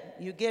 Sir,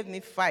 you gave me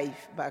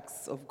 5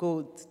 bags of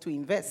gold to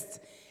invest,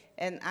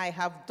 and I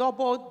have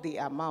doubled the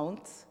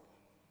amount.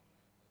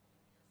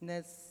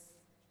 Next,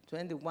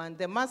 21.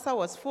 The master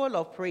was full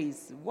of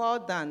praise. Well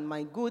done,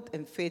 my good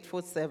and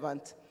faithful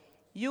servant.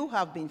 You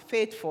have been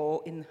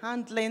faithful in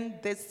handling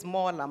this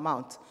small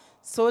amount.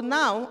 So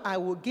now I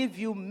will give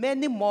you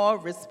many more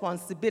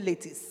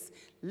responsibilities.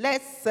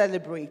 Let's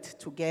celebrate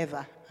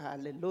together.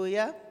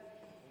 Hallelujah.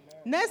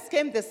 Amen. Next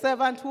came the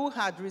servant who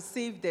had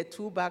received the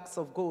 2 bags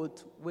of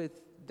gold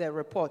with the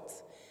report.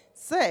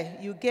 Sir,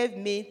 you gave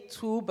me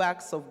 2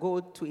 bags of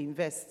gold to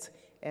invest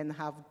and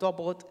have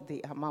doubled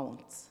the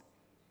amount.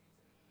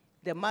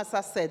 The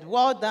master said,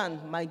 well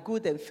done, my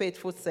good and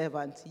faithful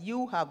servant.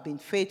 You have been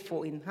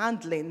faithful in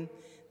handling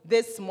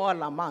this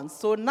small amount.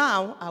 So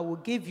now I will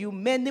give you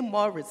many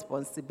more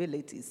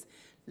responsibilities.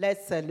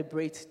 Let's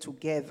celebrate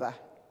together.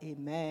 Amen.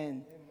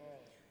 Amen.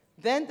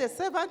 Then the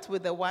servant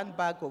with the 1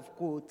 bag of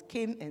gold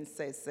came and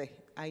said,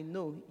 I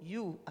know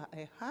you are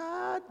a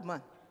hard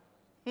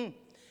man.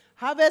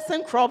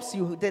 Harvesting crops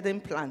you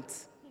didn't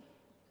plant,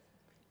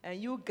 and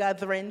you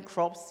gathering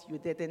crops you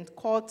didn't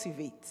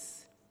cultivate.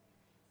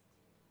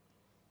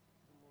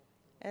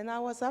 And I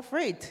was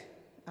afraid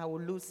I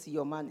would lose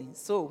your money.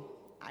 So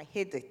I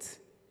hid it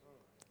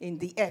in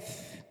the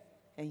earth.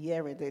 And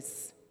here it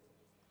is.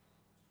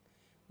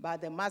 But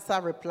the master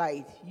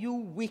replied, you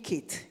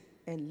wicked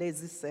and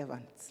lazy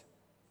servant.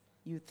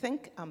 You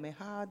think I'm a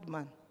hard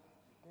man.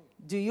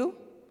 Do you?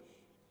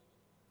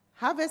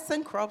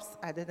 Harvesting crops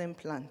I didn't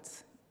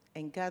plant,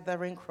 and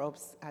gathering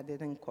crops I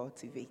didn't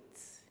cultivate.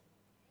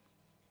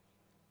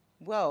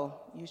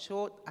 Well, you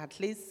should at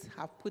least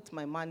have put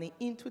my money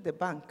into the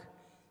bank,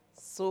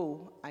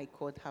 so I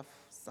could have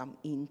some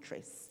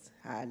interest.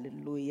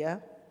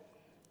 Hallelujah.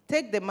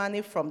 Take the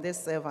money from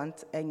this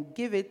servant and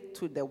give it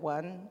to the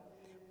one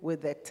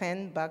with the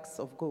 10 bags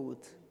of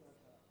gold.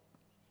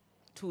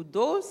 To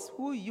those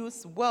who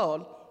use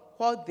well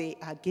what they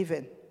are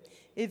given,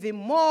 even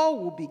more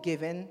will be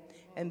given,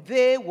 and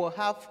they will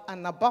have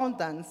an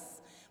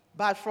abundance.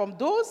 But from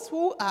those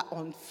who are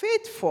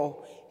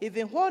unfaithful,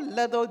 even what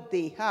little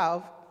they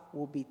have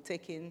will be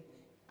taken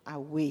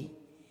away.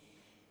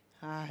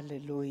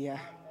 Hallelujah.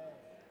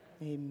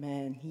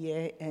 Amen.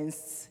 Here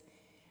ends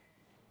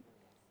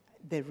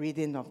the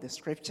reading of the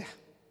scripture.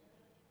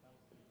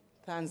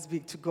 Thanks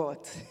be to God.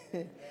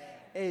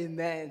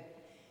 Amen.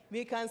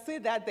 We can see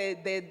that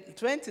the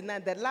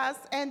 29, the last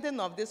ending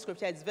of this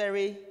scripture is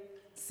very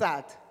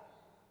sad,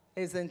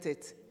 isn't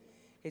it?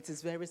 It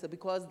is very sad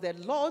because the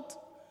Lord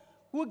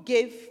who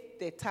gave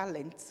the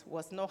talent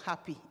was not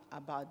happy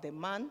about the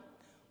man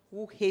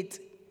who hid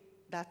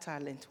that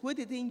talent, who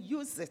didn't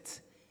use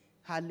it.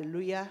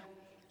 Hallelujah.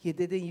 He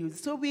didn't use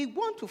it. So we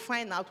want to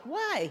find out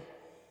why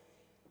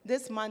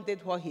this man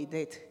did what he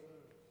did.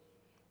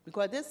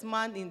 Because this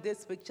man in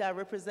this picture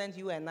represents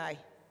you and I.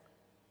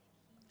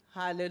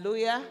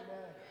 Hallelujah. Amen.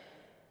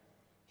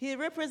 He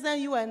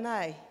represents you and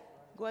I.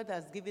 God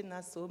has given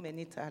us so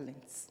many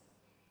talents.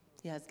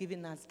 He has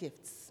given us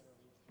gifts.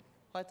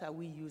 What are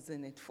we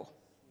using it for?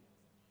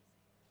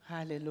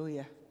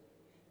 Hallelujah.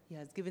 He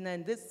has given us.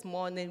 And this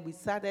morning we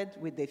started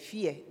with the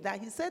fear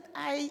that he said,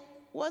 I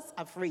was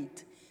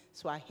afraid.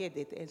 So I hid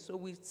it. And so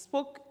we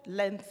spoke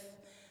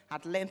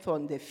at length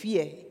on the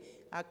fear.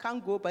 I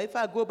can't go, but if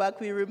I go back,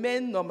 we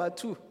remain number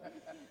 2.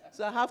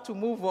 So I have to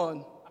move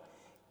on.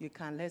 You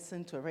can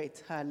listen to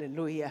it.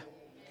 Hallelujah.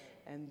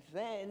 And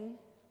then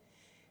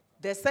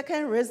the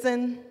second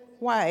reason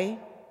why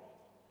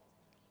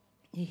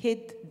he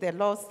hid the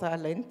lost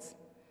talent,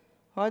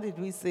 what did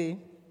we say?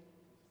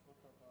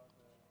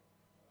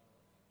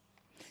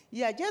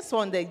 Yeah, just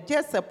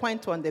a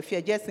point on the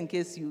fear, just in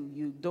case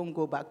you don't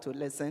go back to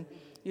listen.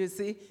 You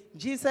see,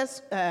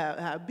 Jesus,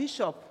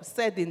 Bishop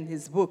said in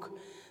his book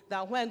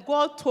that when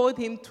God told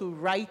him to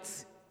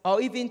write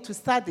or even to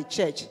start the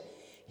church,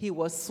 he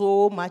was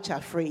so much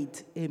afraid.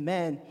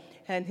 Amen.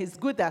 And his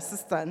good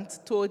assistant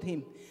told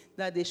him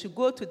that they should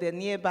go to the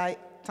nearby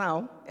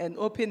town and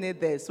open it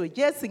there. So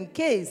just in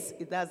case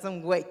it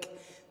doesn't work,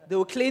 they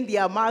will clean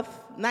their mouth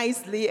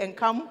nicely and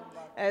come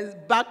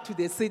back to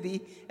the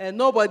city, and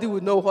nobody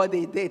will know what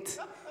they did.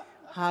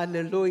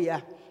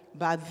 Hallelujah.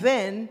 But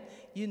then,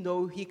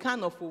 he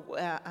kind of,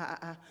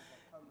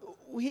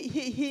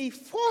 he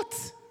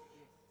fought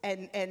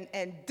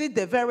and did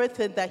the very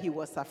thing that he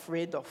was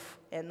afraid of.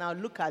 And now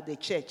look at the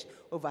church,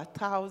 over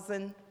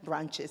 1,000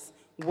 branches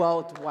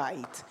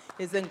worldwide.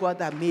 Isn't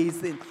God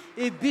amazing?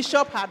 If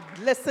Bishop had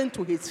listened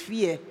to his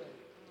fear,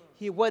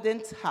 he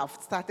wouldn't have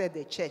started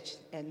the church.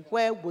 And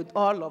where would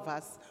all of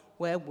us,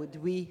 where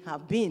would we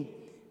have been?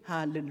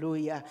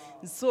 Hallelujah.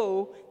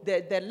 So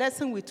the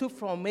lesson we took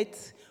from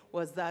it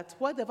was that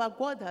whatever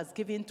God has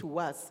given to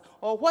us,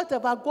 or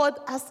whatever God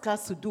asks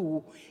us to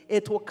do,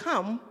 it will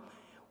come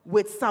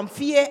with some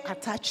fear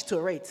attached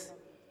to it.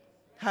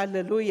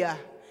 Hallelujah.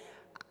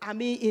 I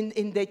mean,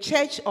 in the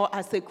church or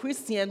as a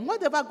Christian,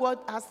 whatever God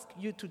asks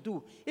you to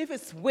do, if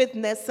it's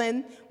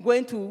witnessing,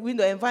 going to,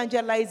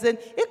 evangelizing,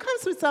 it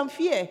comes with some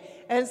fear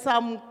and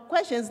some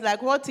questions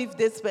like, what if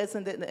this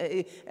person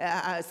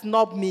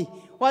snub me?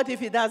 What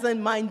if he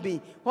doesn't mind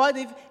me? What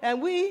if,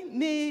 and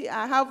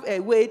I have a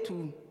way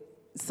to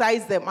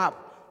size them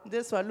up.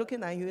 This one,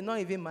 looking at you, not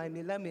even mind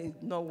me, let me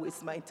not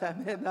waste my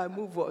time, and I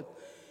move on.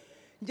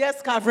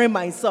 Just covering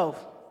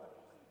myself.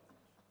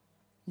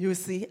 You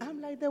see,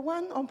 I'm like the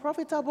one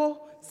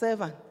unprofitable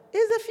servant.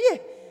 It's a fear.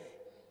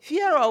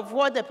 Fear of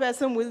what the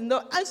person will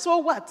know. And so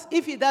what?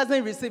 If he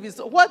doesn't receive it,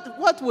 so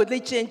what would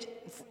it change?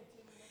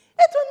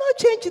 It will not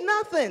change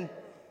nothing.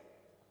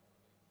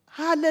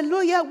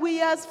 Hallelujah.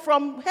 We are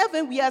from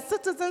heaven. We are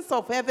citizens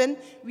of heaven.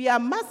 We are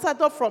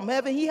ambassadors from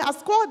heaven. He has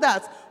called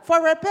us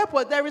for a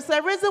purpose. There is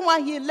a reason why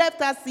he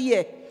left us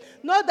here.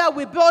 Not that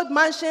we build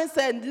mansions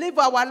and live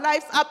our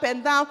lives up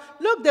and down.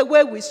 Look the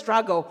way we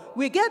struggle.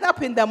 We get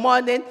up in the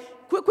morning,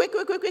 quick,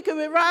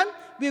 we run,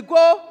 we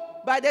go.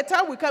 By the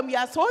time we come, we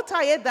are so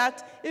tired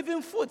that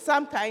even food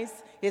sometimes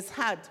is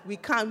hard. We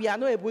are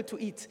not able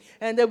to eat.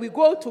 And then we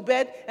go to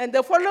bed, and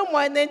the following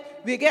morning,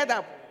 we get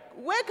up.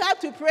 Wake up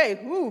to pray.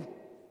 Ooh,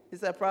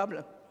 it's a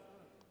problem.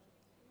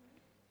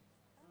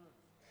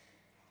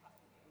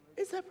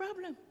 It's a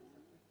problem.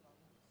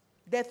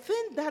 The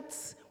thing that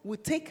will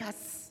take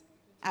us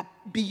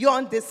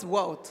beyond this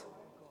world,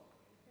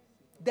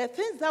 the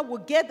things that will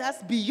get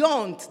us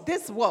beyond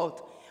this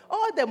world,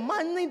 all the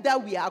money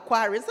that we are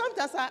acquiring.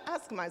 Sometimes I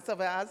ask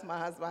myself, I ask my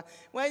husband,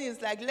 when he's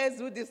like, let's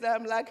do this,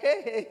 I'm like,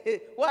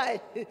 hey,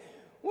 why?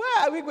 When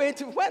are we going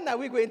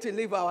to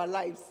live our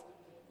lives?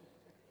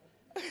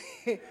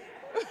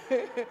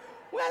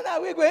 When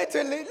are we going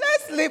to live?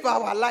 Let's live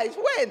our lives.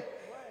 When?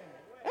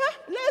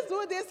 Let's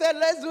do this and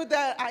let's do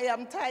that. I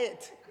am tired.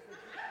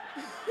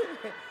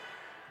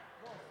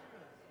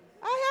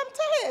 I am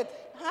tired.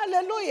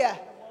 Hallelujah.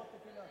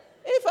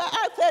 If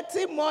I add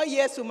 30 more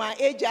years to my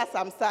age as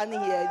I'm standing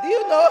here, do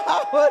you know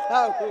how old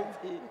I will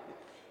be?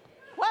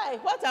 Why?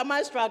 What am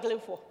I struggling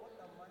for?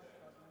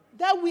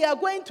 That we are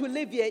going to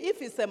live here.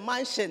 If it's a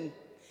mansion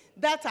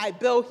that I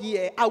build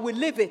here, I will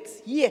live it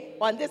here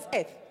on this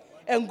earth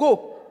and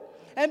go.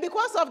 And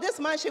because of this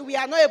mansion, we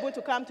are not able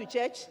to come to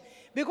church.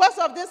 Because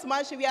of this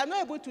mansion, we are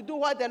not able to do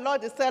what the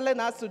Lord is telling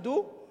us to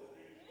do.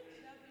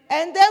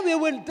 And then we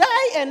will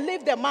die and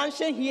leave the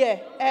mansion here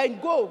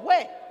and go.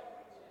 Where?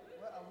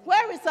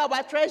 Where is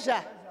our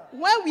treasure?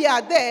 When we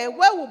are there,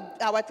 where will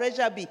our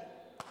treasure be?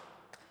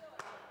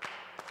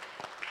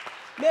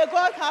 May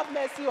God have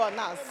mercy on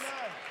us.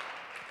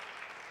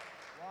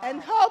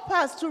 And help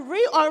us to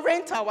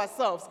reorient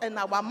ourselves and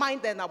our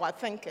mind and our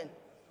thinking,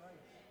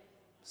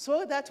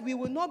 so that we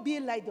will not be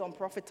like the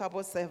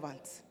unprofitable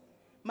servant.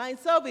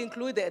 Myself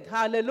included.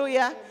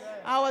 Hallelujah.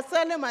 I was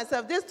telling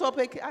myself, this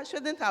topic, I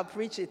shouldn't have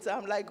preached it.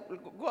 I'm like,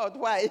 God,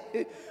 why?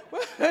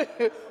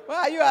 Why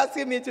are you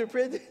asking me to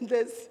preach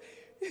this?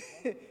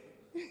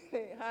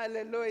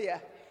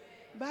 Hallelujah.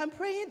 But I'm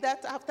praying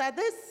that after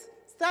this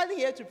standing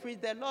here to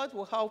preach, the Lord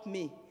will help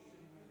me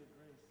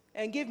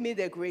and give me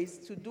the grace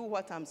to do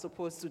what I'm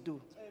supposed to do.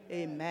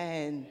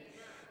 Amen.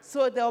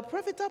 So the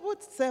profitable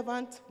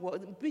servant,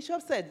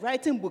 Bishop said,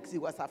 writing books, he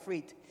was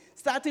afraid.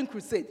 Starting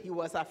crusade, he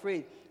was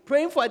afraid.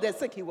 Praying for the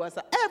sick, he was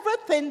afraid.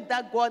 Everything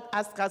that God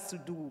asks us to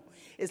do,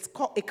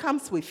 it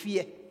comes with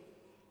fear.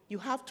 You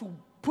have to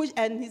push.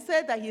 And he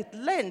said that he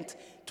learned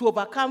to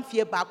overcome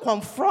fear by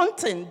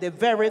confronting the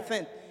very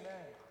thing.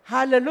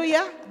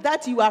 Hallelujah,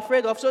 that you are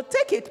afraid of. So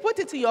take it, put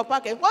it in your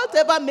pocket.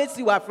 Whatever makes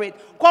you afraid,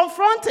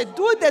 confront it.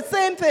 Do the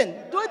same thing.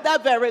 Do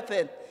that very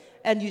thing.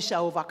 And you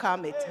shall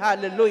overcome it.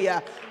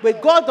 Hallelujah.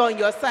 With God on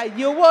your side,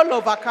 you will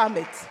overcome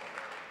it.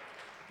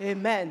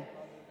 Amen.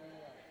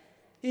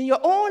 In your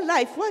own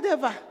life,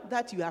 whatever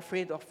that you are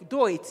afraid of,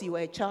 do it. You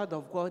are a child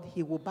of God.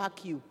 He will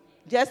back you.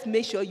 Just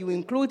make sure you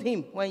include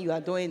him when you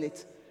are doing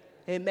it.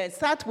 Amen.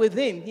 Start with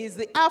him. He's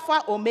the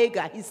Alpha,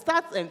 Omega. He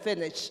starts and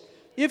finishes.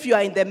 If you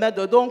are in the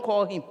middle, don't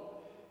call him.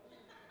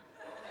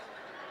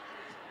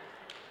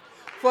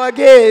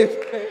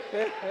 Forgive.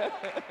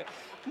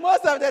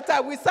 Most of the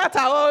time, we start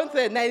our own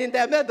thing, and in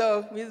the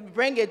middle, we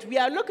bring it. We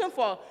are looking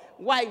for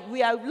wife.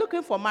 We are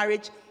looking for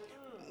marriage,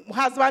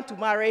 husband to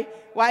marry,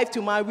 wife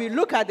to marry. We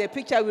look at the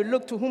picture. We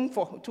look to whom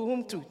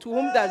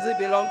does it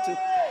belong to?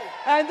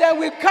 And then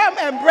we come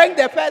and bring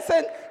the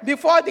person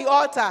before the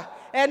altar.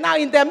 And now,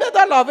 in the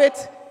middle of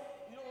it,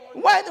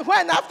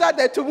 when after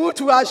the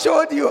tumult I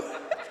showed you.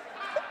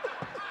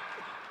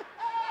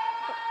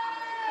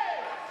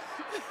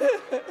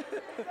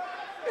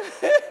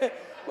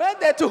 When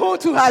the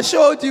tumult has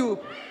showed you,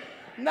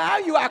 now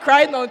you are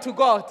crying unto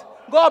God.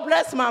 God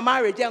bless my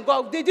marriage. And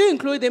God, did you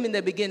include him in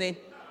the beginning?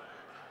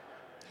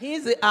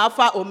 He's the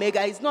Alpha,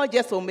 Omega. He's not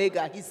just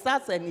Omega. He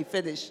starts and he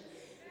finishes.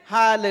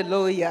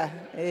 Hallelujah.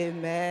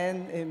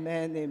 Amen,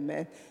 amen,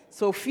 amen.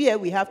 So fear,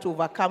 we have to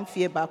overcome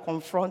fear by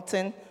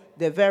confronting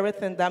the very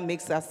thing that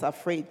makes us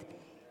afraid.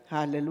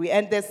 Hallelujah.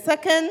 And the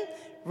second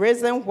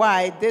reason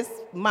why this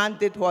man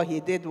did what he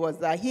did was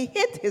that he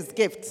hid his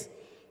gift.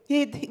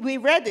 We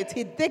read it.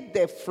 He digged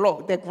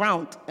the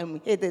ground,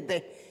 and hid it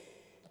there.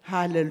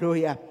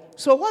 Hallelujah.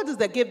 So what is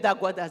the gift that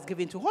God has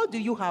given to you? What do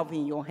you have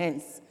in your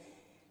hands?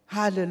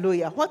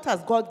 Hallelujah. What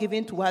has God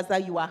given to us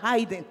that you are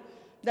hiding?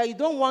 That you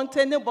don't want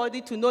anybody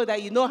to know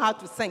that you know how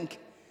to sing.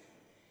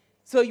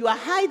 So you are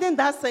hiding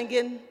that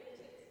singing.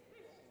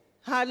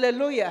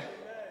 Hallelujah.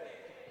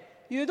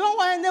 You don't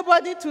want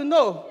anybody to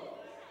know.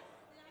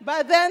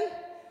 But then,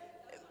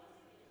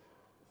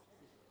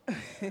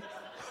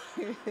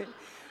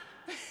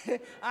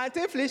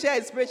 Auntie Felicia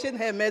is preaching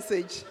her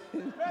message.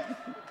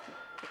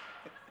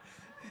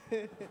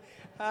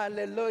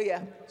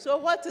 Hallelujah. So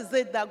what is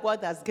it that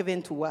God has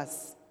given to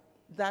us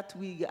that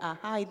we are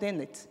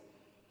hiding it?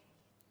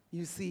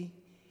 You see,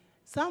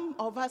 some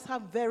of us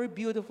have very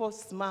beautiful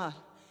smile.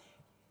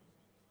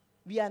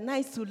 We are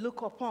nice to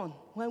look upon.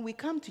 When we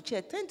come to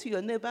church, turn to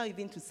your neighbor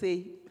even to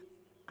say,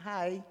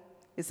 hi,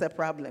 it's a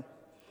problem.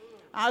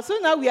 As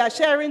soon as we are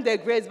sharing the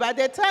grace, by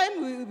the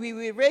time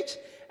we reach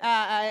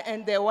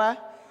and there were,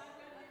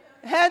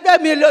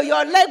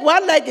 your leg,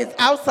 one leg is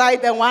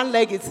outside and one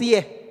leg is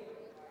here.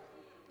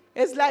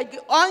 It's like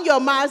on your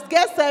mask,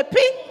 get a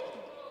ping,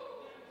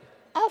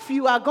 off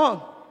you are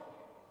gone.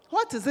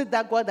 What is it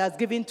that God has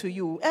given to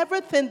you?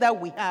 Everything that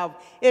we have,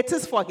 it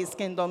is for his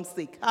kingdom's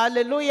sake.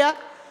 Hallelujah.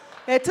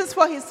 It is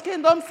for his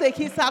kingdom's sake,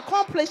 his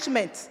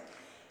accomplishment.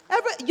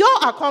 Your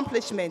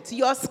accomplishment,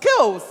 your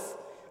skills.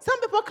 Some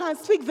people can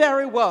speak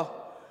very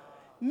well.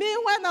 Me,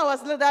 when I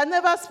was little, I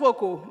never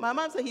spoke. My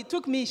mom said she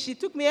took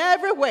me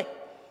everywhere.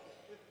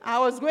 I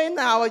was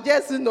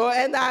just,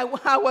 and I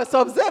was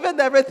observing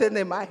everything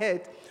in my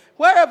head.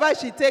 Wherever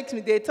she takes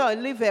me, they tell her,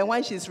 leave her,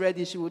 when she's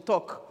ready, she will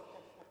talk.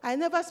 I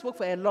never spoke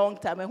for a long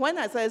time. And when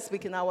I started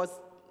speaking, I was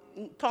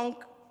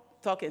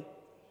talking.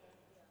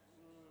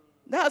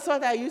 That's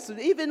what I used to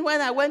do. Even when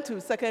I went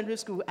to secondary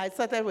school, I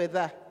started with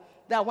that.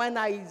 That when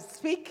I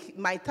speak,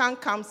 my tongue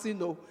comes,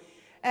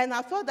 And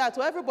I thought that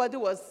everybody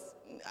was,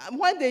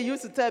 when they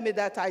used to tell me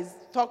that I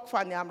talk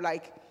funny, I'm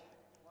like,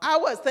 I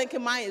was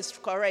thinking mine is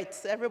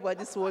correct.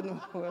 Everybody's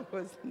one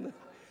was,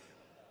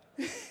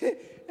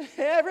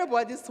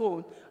 everybody's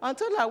own.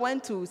 Until I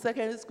went to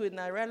secondary school and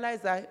I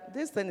realized that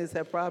this thing is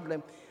a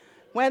problem.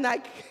 When I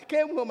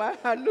came home,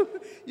 I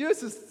used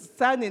to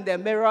stand in the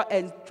mirror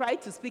and try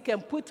to speak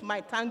and put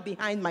my tongue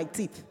behind my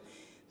teeth.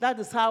 That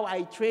is how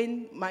I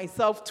trained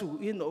myself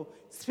to,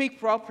 speak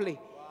properly.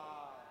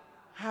 Wow.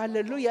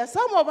 Hallelujah.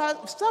 Some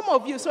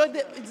of you, so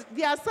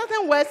there are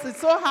certain words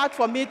it's so hard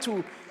for me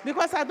to,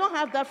 because I don't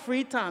have that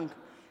free tongue.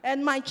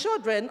 And my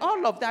children,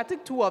 all of that, I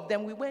think 2 of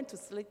them, we went to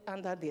sleep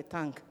under their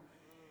tongue.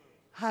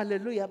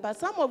 Hallelujah. But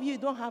some of you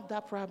don't have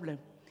that problem.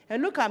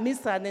 And look at me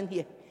standing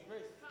here.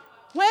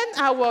 When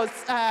I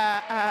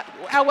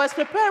was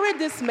preparing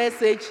this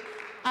message,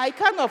 I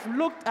kind of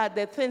looked at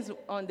the things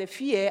on the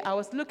fear. I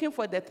was looking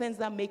for the things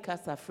that make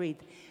us afraid.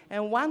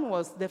 And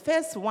the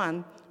first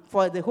one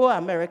for the whole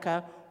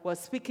America was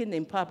speaking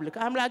in public.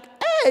 I'm like,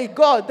 hey,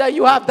 God, that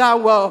you have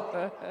done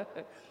well.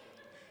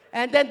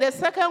 And then the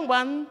second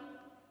one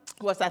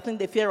was, I think,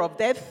 the fear of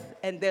death,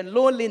 and then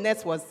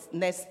loneliness was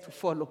next to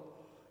follow.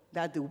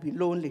 That they will be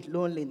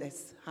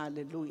loneliness.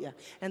 Hallelujah.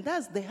 And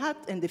that's the heart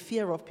and the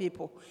fear of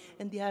people.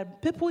 And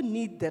people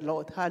need the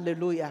Lord.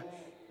 Hallelujah.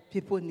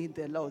 People need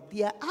the Lord.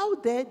 They are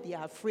out there, they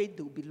are afraid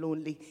they will be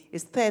lonely.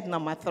 It's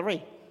number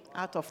 3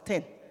 out of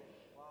 10.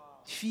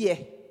 Fear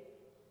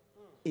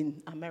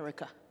in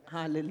America.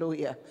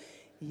 Hallelujah.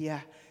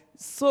 Yeah.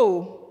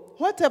 So,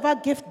 whatever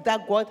gift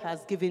that God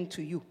has given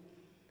to you,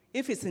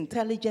 if it's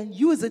intelligent,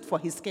 use it for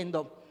his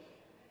kingdom.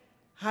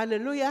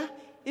 Hallelujah.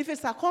 If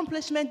it's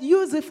accomplishment,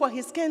 use it for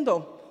his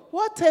kingdom.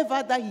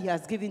 Whatever that he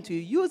has given to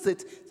you, use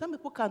it. Some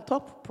people can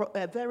talk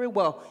very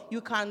well. You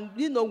can,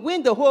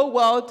 win the whole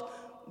world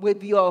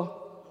with your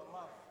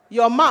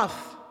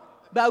mouth.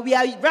 But we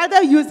are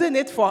rather using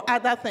it for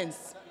other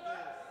things.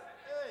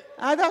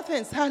 Other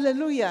things.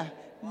 Hallelujah.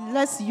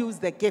 Let's use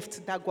the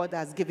gift that God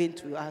has given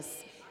to us.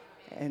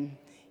 And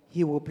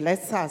he will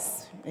bless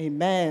us.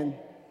 Amen.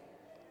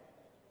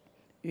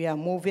 We are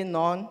moving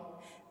on.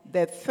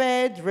 The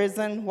third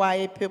reason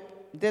why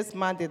this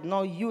man did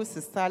not use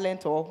his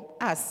talent, or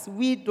us,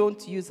 we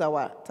don't use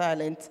our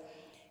talent,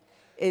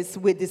 is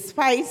we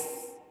despising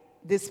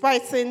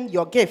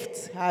your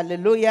gift.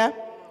 Hallelujah.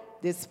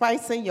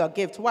 Despising your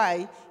gift.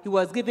 Why? He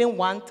was given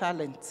 1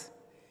 talent.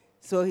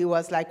 So he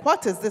was like,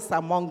 what is this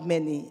among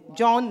many?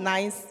 John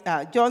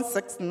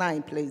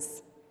 6:9,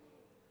 please.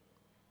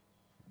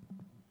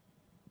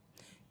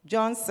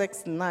 John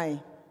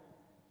 6:9.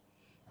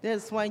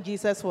 This is when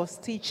Jesus was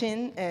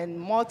teaching, and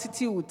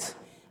multitude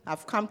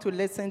have come to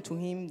listen to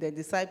him. The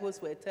disciples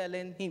were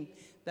telling him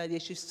that they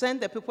should send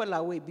the people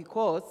away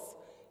because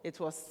it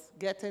was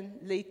getting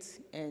late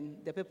and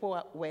the people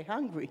were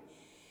hungry.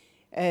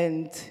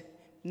 And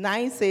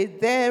 9 says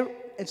there,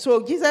 and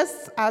so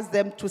Jesus asked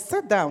them to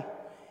sit down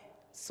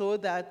so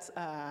that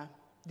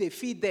they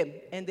feed them.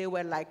 And they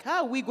were like,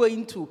 how are we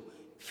going to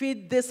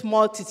feed this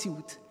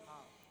multitude?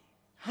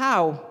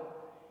 How?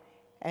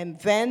 And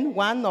then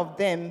one of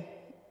them,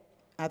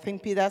 I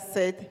think Peter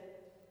said,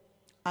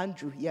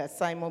 Andrew,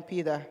 Simon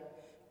Peter.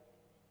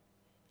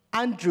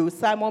 Andrew,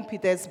 Simon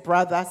Peter's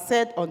brother,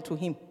 said unto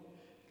him,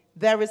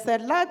 there is a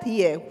lad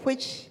here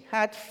which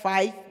had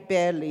 5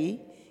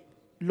 barley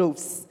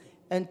loaves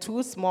and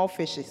 2 small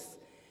fishes.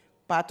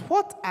 But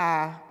what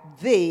are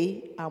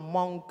they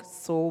among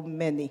so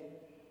many?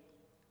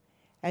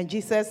 And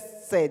Jesus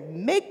said,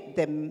 make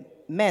the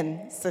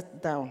men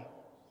sit down.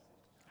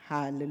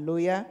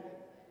 Hallelujah.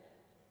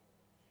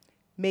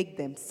 Make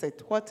them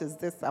sit. What is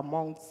this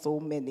among so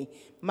many?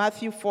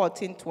 Matthew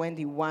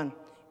 14:21.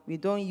 We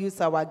don't use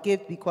our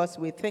gift because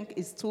we think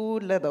it's too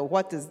little.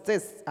 What is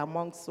this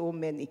among so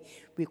many?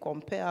 We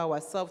compare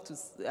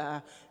ourselves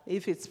to,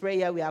 if it's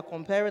prayer, we are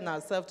comparing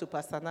ourselves to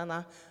Pastor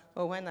Nana.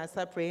 Or when I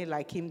start praying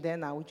like him,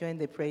 then I will join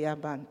the prayer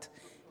band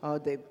or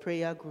the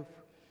prayer group.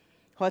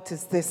 What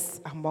is this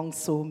among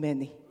so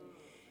many?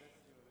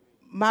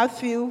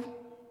 Matthew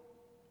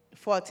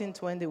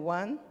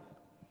 14:21.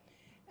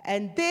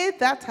 And they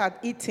that had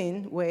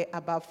eaten were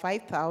about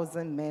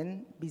 5,000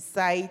 men,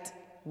 beside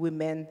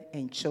women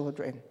and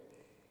children.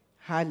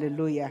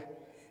 Hallelujah.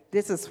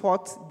 This is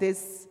what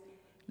these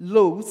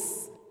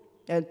loaves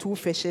and 2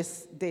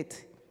 fishes did.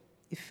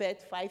 It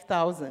fed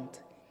 5,000.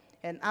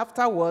 And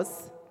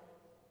afterwards,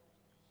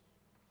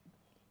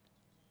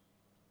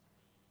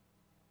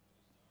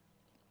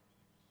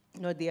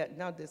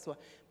 not this one.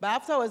 But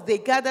afterwards, they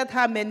gathered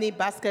how many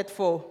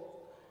basketful?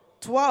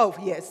 12,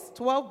 yes,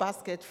 12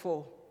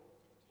 basketful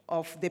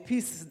of the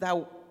pieces that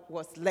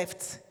was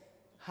left.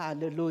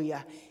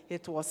 Hallelujah.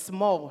 It was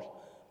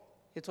small.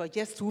 It was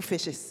just 2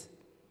 fishes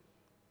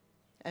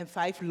and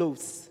 5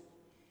 loaves.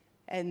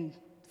 And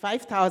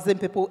 5,000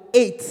 people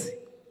ate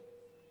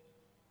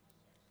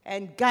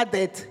and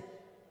gathered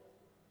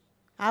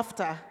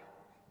after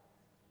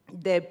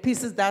the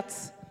pieces that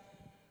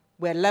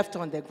were left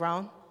on the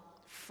ground,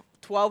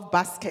 12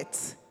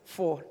 baskets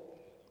full.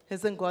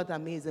 Isn't God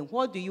amazing?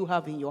 What do you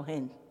have in your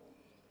hand?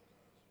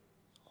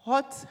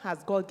 What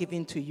has God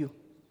given to you?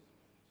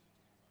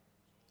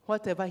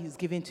 Whatever he's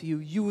given to you,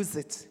 use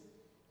it.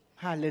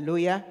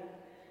 Hallelujah.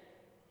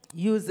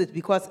 Use it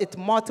because it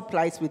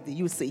multiplies with the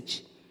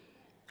usage.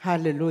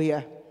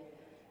 Hallelujah.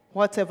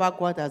 Whatever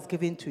God has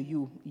given to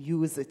you,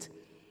 use it.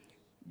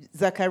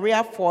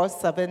 Zechariah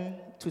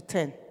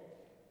 4:7-10.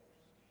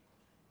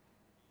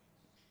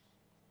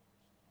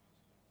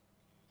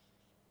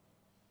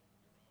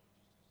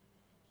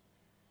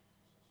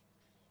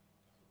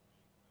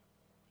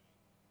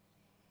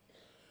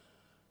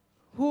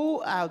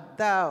 Who art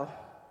thou?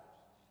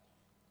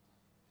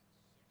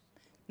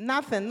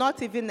 Nothing,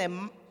 not even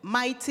a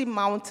mighty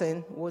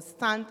mountain, will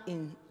stand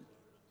in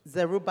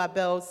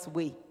Zerubbabel's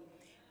way.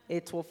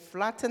 It will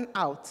flatten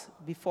out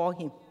before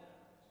him.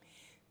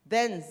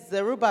 Then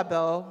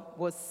Zerubbabel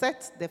will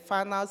set the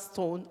final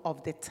stone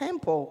of the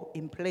temple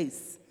in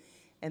place,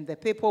 and the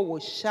people will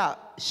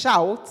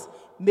shout,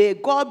 may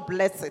God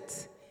bless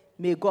it,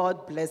 may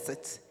God bless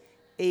it.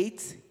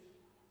 8.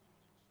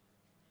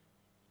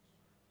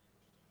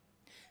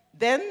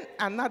 Then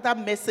another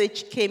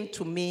message came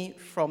to me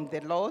from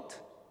the Lord.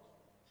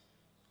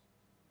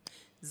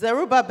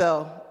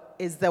 Zerubbabel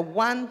is the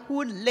one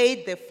who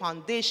laid the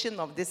foundation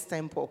of this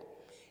temple,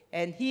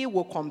 and he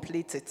will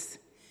complete it.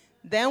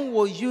 Then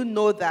will you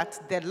know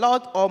that the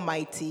Lord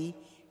Almighty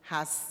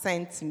has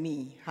sent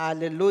me.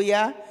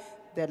 Hallelujah.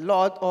 The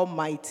Lord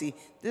Almighty.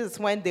 This is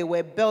when they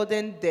were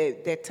building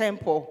the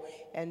temple,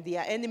 and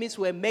their enemies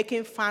were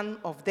making fun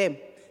of them.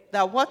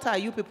 That what are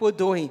you people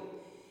doing?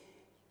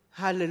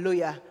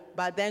 Hallelujah.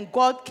 But then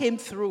God came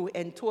through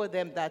and told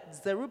them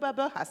that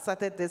Zerubbabel has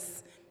started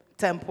this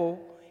temple,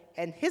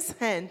 and his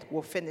hand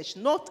will finish,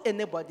 not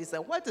anybody's.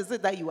 And what is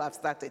it that you have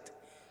started?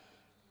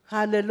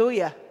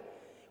 Hallelujah.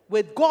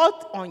 With God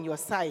on your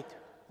side,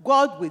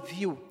 God with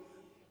you,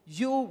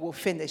 you will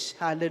finish.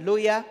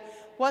 Hallelujah.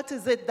 What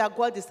is it that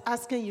God is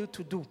asking you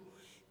to do?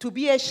 To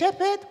be a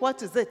shepherd?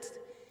 What is it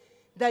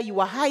that you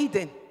are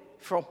hiding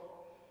from?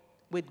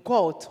 With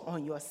God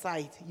on your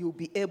side, you'll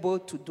be able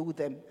to do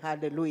them.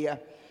 Hallelujah.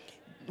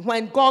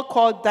 When God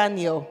called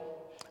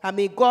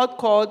God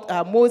called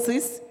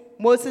Moses,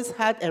 Moses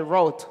had a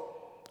rod.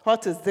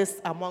 What is this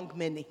among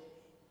many?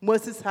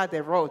 Moses had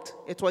a rod.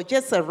 It was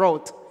just a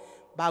rod,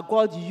 but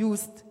God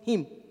used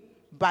him.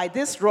 By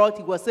this rod,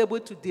 he was able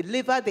to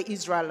deliver the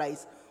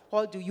Israelites.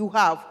 What do you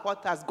have?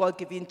 What has God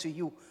given to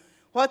you?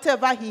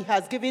 Whatever he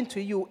has given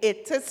to you,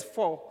 it is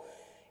for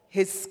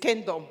his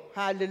kingdom.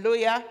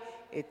 Hallelujah.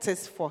 It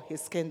is for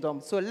his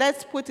kingdom. So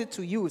let's put it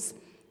to use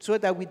so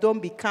that we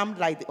don't become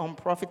like the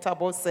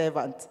unprofitable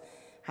servant.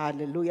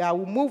 Hallelujah. I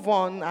will move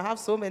on. I have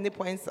so many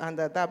points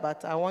under that,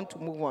 but I want to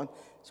move on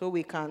so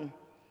we can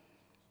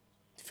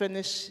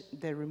finish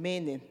the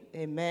remaining.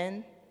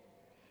 Amen.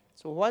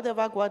 So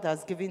whatever God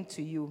has given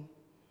to you,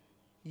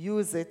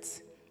 use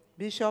it.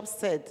 Bishop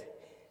said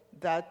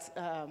that,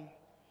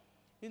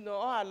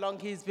 all along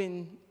he's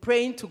been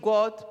praying to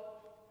God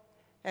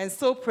and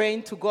still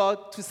praying to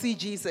God to see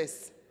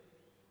Jesus.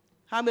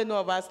 How many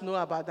of us know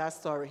about that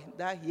story?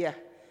 That year.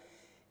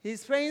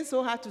 He's praying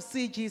so hard to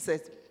see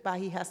Jesus, but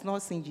he has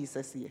not seen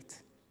Jesus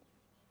yet.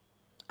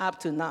 Up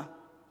to now.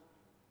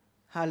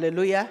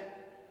 Hallelujah.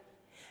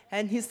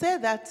 And he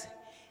said that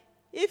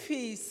if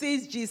he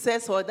sees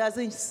Jesus or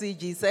doesn't see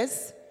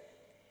Jesus,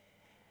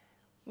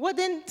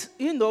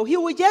 he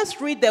will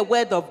just read the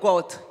word of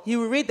God. He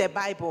will read the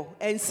Bible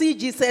and see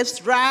Jesus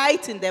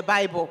right in the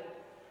Bible.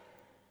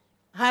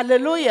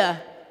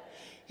 Hallelujah.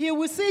 He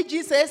will see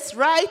Jesus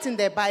right in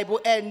the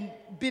Bible and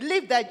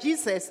believe that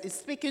Jesus is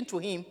speaking to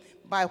him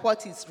by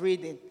what he's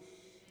reading.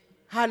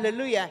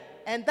 Hallelujah.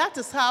 And that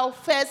is how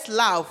first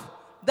love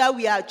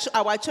that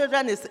our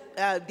children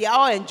they are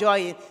all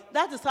enjoying.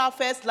 That is how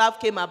first love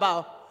came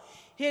about.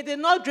 He did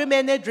not dream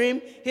any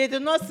dream. He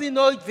did not see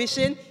no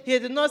vision. He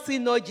did not see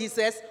no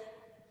Jesus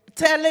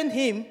telling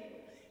him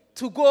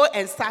to go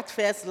and start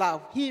first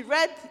love. He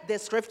read the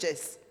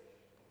scriptures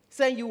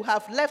saying, you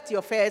have left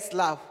your first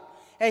love.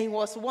 And he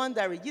was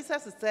wondering,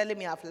 Jesus is telling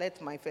me I've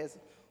left my first.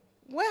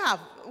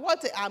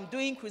 I'm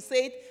doing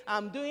crusade,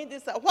 I'm doing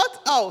this.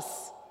 What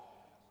else?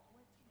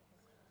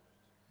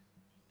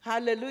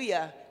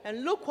 Hallelujah.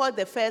 And look what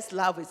the first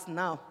love is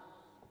now.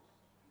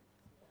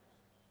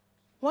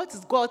 What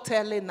is God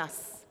telling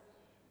us?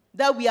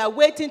 That we are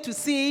waiting to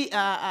see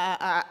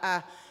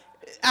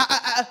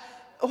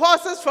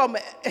horses from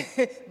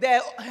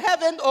the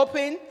heaven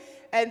open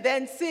and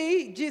then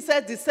see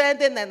Jesus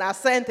descending and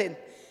ascending.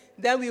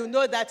 Then we will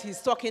know that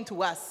he's talking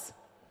to us.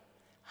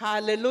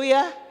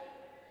 Hallelujah.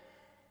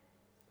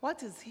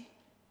 What is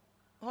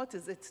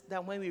it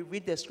that when we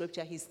read the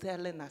scripture, he's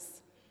telling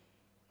us?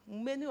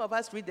 Many of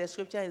us read the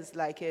scripture as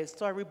like a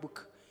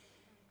storybook.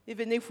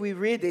 Even if we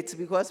read it,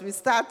 because we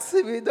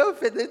don't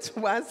finish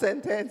one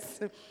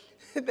sentence.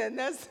 The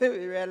next thing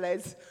we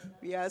realize,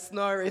 we are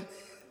snoring.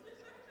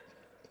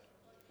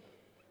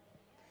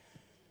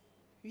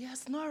 We are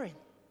snoring.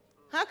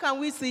 How can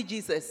we see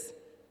Jesus?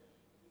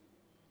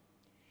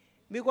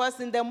 Because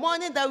in the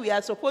morning that we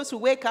are supposed to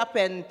wake up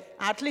and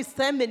at least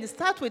 10 minutes,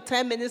 start with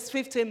 10 minutes,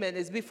 15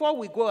 minutes before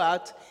we go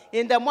out.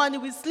 In the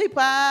morning we sleep,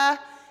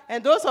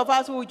 and those of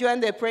us who join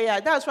the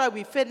prayer, that's why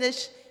we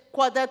finish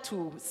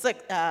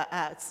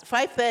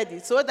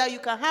 5:30, so that you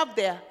can have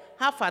the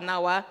half an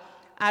hour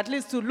at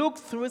least to look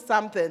through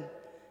something.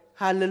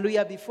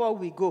 Hallelujah, before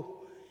we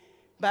go.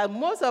 But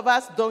most of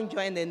us don't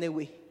join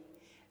anyway.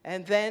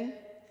 And then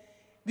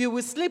we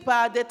will sleep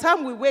at the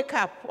time we wake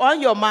up.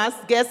 On your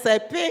mask, get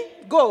set, ping,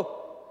 go.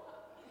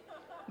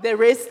 The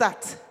race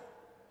starts.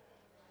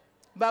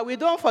 But we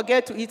don't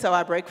forget to eat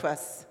our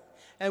breakfast.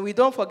 And we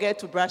don't forget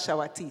to brush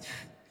our teeth.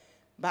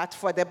 But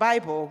for the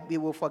Bible, we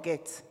will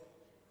forget.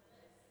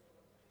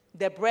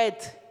 The bread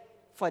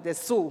for the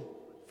soul,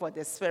 for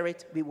the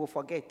spirit, we will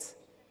forget.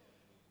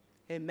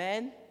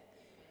 Amen?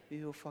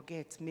 We will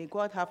forget. May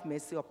God have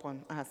mercy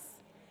upon us.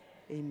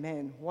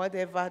 Amen.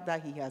 Whatever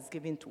that he has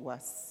given to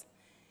us,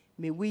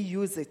 may we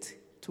use it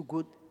to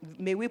good,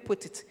 may we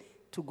put it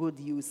to good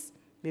use.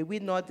 May we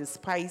not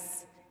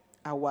despise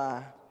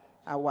our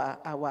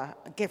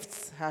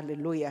gifts.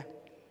 Hallelujah.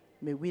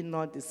 May we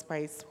not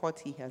despise what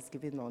he has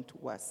given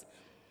unto us.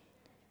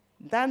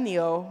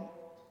 Daniel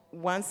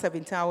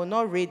 1:17, I will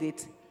not read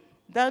it.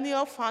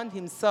 Daniel found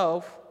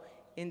himself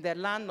in the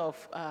land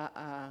of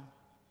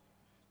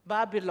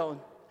Babylon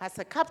as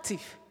a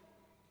captive.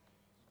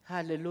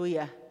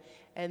 Hallelujah.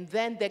 And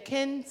then the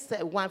king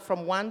said,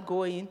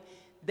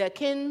 the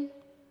king,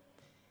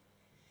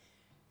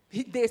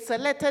 they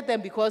selected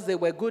them because they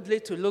were goodly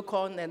to look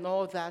on and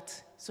all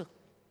that. So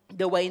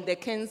they were in the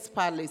king's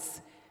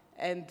palace.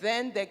 And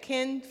then the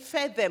king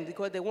fed them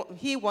because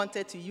he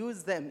wanted to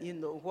use them,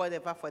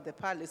 whatever for the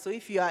palace. So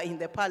if you are in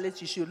the palace,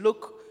 you should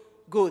look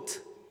good.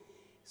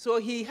 So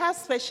he has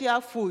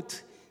special food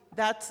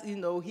that,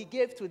 he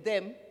gave to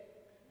them.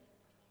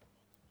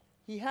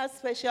 He has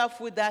special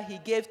food that he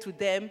gave to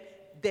them,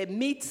 the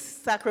meat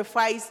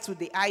sacrificed to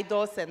the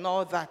idols and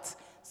all that.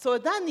 So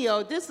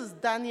Daniel, this is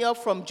Daniel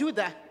from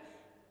Judah,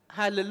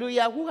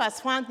 hallelujah, who has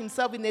found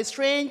himself in a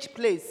strange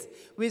place,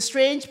 with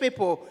strange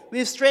people,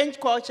 with strange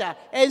culture,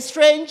 and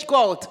strange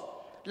God,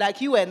 like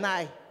you and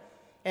I,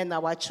 and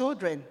our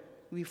children,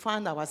 we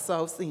found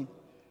ourselves in.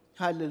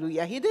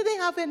 Hallelujah. He didn't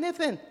have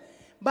anything,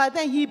 but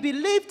then he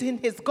believed in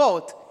his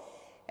God,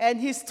 and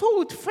he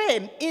stood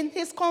firm in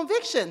his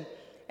conviction,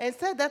 and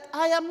said that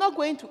I am not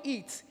going to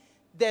eat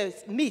the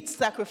meat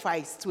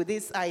sacrificed to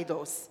these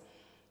idols.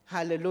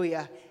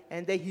 Hallelujah.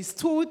 And then he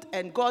stood,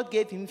 and God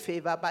gave him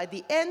favor. By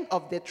the end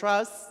of the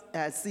trial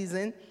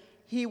season,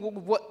 he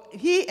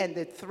and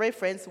the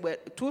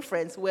two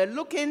friends were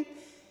looking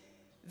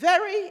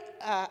very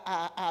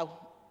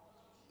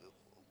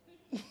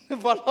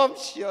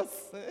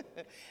voluptuous.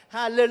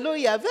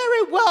 Hallelujah.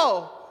 Very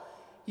well,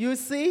 you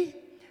see.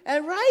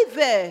 And right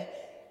there,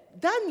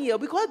 Daniel,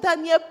 because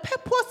Daniel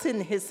purposed in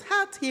his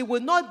heart he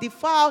would not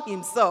defile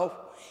himself.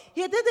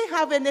 He didn't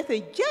have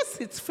anything, just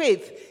his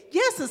faith,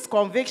 just his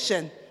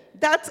conviction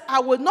that I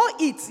will not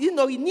eat. He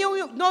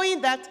knew,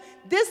 knowing that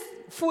this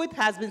food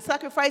has been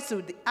sacrificed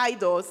to the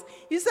idols,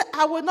 he said,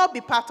 I will not be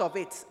part of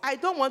it. I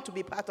don't want to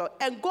be part of it.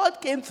 And God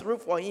came through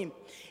for him.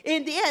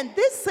 In the end,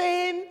 this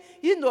same,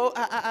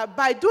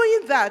 by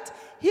doing that,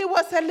 he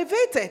was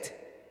elevated.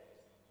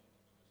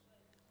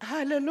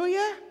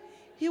 Hallelujah.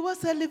 He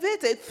was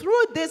elevated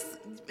through this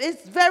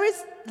very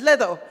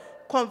little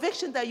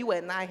conviction that you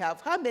and I have.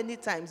 How many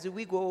times do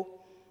we go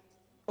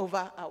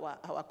over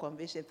our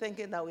conviction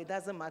thinking that it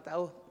doesn't matter?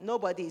 Oh,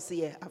 nobody is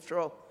here after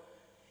all.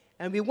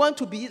 And we want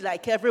to be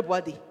like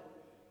everybody.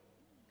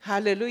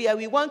 Hallelujah.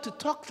 We want to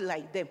talk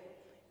like them.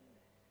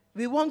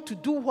 We want to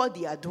do what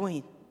they are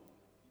doing.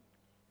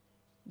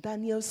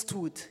 Daniel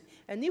stood.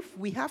 And if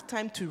we have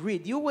time to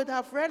read, you would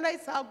have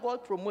realized how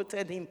God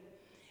promoted him.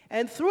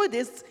 And through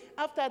this,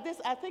 after this,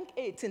 I think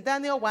 18,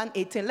 Daniel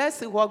 1:18, let's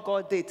see what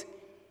God did.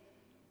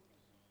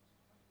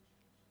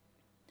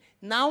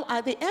 Now,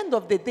 at the end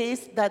of the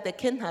days that the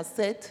king has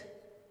said,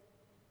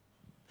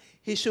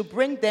 he should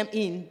bring them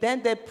in.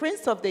 Then the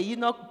prince of the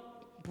eunuch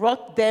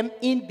brought them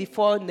in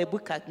before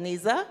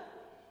Nebuchadnezzar.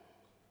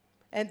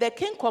 And the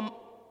king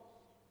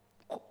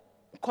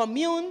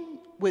communed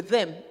with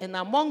them. And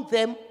among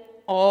them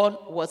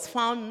all was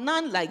found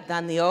none like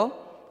Daniel,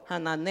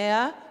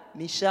 Hananiah,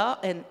 Mishael,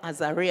 and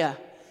Azariah.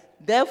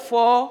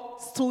 Therefore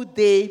stood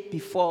they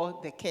before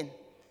the king.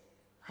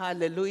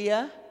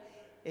 Hallelujah.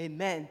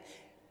 Amen.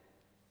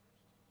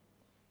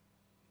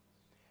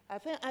 I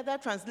think other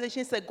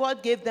translations say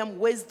God gave them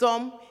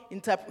wisdom,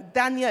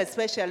 Daniel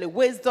especially,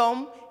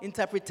 wisdom,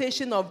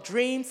 interpretation of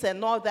dreams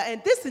and all that.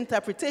 And this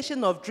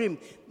interpretation of dream,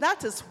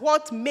 that is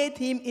what made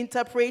him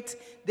interpret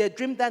the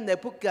dream that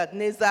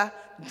Nebuchadnezzar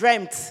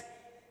dreamt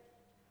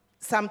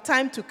some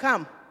time to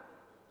come.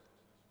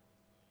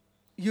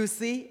 You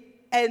see?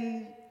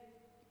 And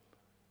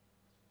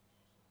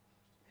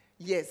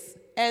yes.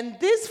 And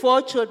these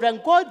 4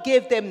 children, God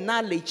gave them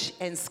knowledge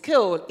and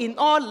skill in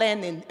all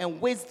learning and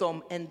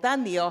wisdom. And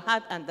Daniel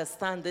had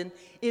understanding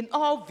in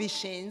all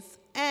visions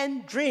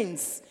and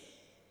dreams.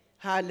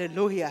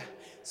 Hallelujah.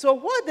 So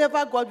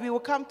whatever God, we will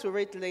come to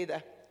it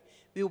later.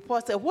 We will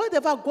pause it.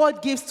 Whatever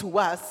God gives to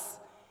us,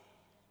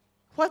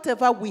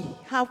 whatever we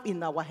have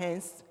in our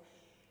hands,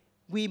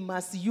 we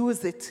must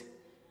use it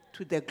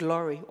to the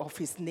glory of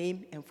his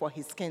name and for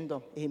his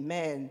kingdom.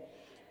 Amen.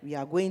 We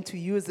are going to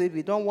use it.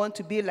 We don't want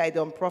to be like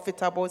the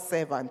unprofitable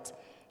servant.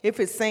 If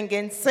it's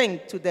singing,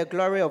 sing to the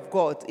glory of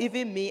God.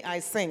 Even me, I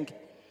sing.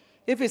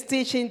 If it's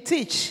teaching,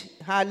 teach.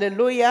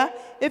 Hallelujah.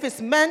 If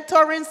it's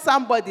mentoring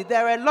somebody,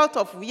 there are a lot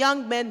of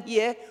young men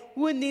here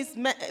who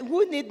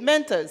need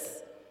mentors.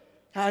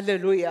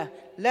 Hallelujah.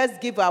 Let's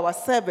give our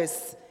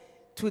service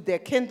to the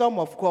kingdom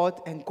of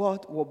God, and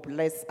God will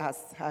bless us.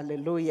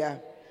 Hallelujah.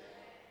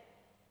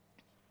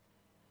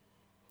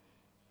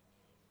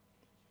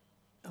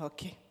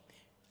 Okay.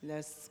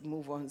 Let's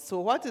move on. So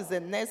what is the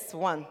next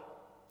one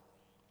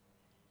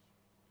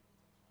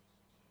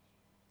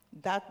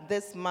that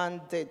this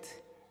man did?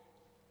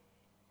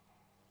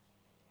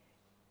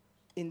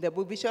 In the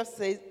book, Bishop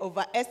says,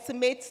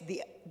 overestimate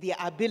their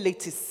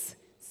abilities.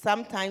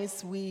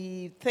 Sometimes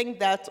we think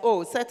that,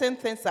 certain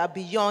things are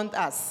beyond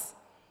us.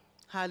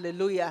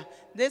 Hallelujah.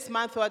 This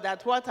man thought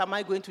that, what am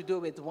I going to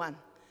do with 1?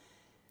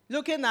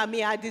 Looking at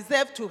me, I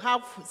deserve to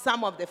have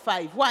some of the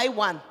 5. Why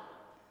 1?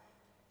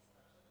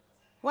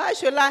 Why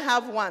should I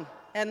have 1?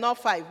 and not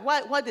 5.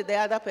 What did the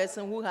other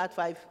person who had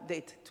 5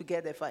 did to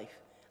get the 5?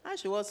 I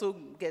should also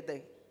get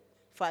the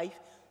 5.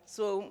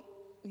 So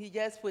he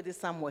just put it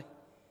somewhere.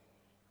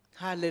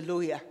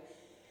 Hallelujah.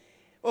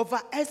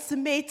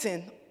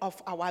 Overestimating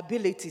of our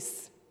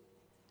abilities.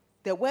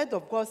 The word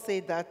of God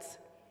says that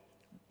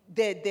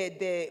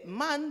the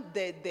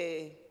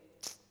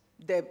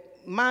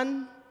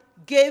man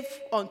gave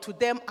unto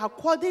them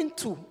according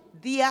to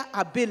their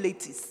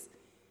abilities.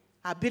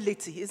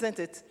 Ability, isn't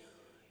it?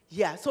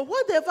 Yeah. So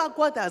whatever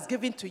God has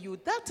given to you,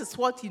 that is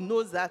what he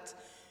knows that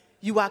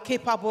you are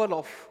capable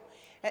of.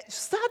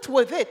 Start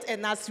with it,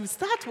 and as you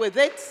start with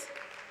it,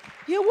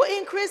 he will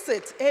increase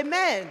it.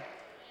 Amen.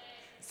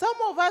 Some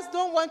of us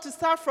don't want to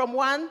start from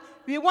 1.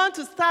 We want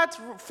to start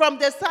from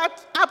the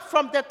start up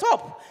from the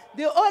top.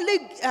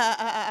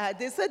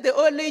 They said the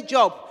only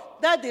job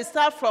that they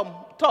start from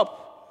top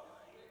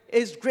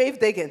is grave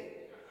digging.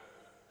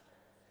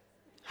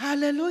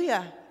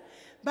 Hallelujah.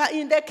 But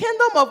in the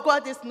kingdom of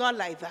God, it's not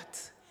like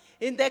that.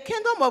 In the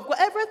kingdom of God,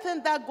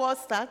 everything that God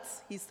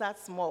starts, he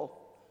starts small.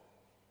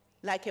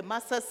 Like a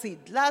mustard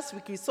seed. Last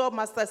week we saw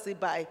mustard seed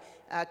by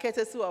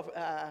courtesy of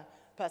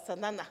Pastor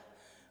Nana.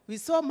 We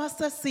saw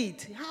mustard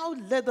seed, how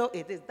little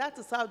it is. That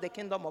is how the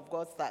kingdom of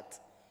God starts.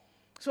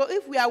 So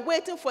if we are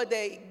waiting for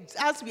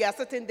as we are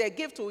sitting there,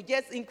 gift to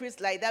just increase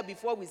like that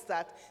before we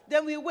start,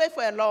 then we wait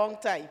for a long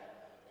time.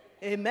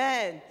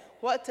 Amen.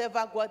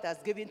 Whatever God has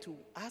given to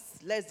us,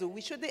 let's do.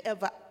 We shouldn't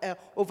ever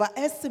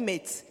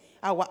overestimate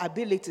our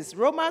abilities.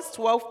 Romans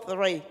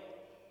 12:3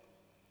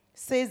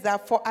 says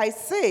that, for I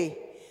say,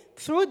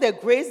 through the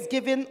grace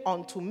given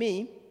unto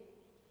me,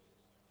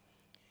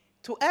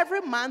 to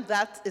every man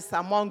that is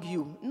among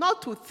you,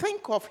 not to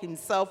think of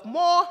himself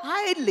more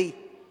highly,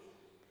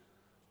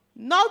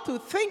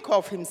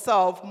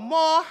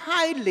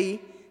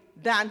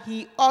 than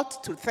he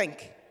ought to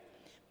think,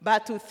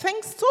 but to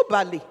think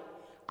soberly,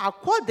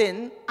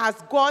 according as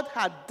God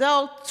had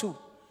dealt to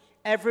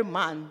every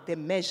man the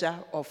measure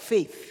of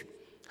faith.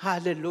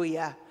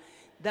 Hallelujah.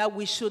 That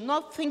we should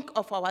not think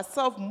of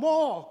ourselves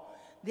more.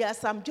 There are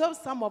some jobs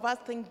some of us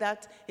think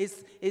that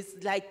is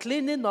like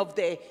cleaning of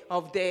the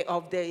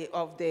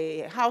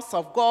house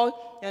of God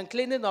and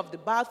cleaning of the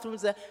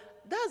bathrooms.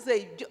 That's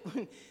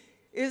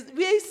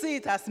we see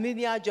it as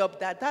menial job.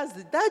 That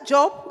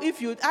job.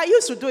 I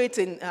used to do it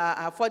in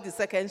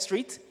 42nd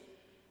Street.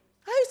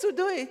 I used to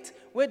do it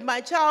with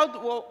my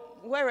child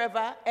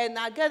wherever, and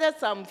I gathered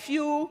some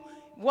few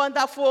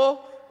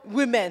wonderful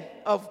women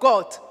of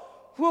God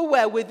who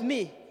were with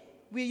me.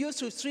 We used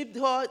to sweep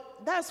the hall.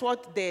 That's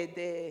what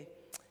the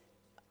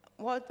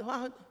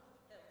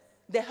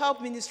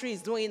help ministry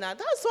is doing now.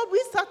 That's what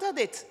we started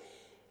it.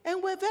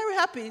 And we're very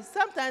happy.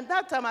 Sometimes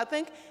that time I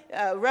think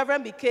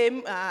Reverend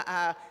became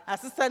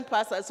assistant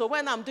pastor. So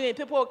when I'm doing it,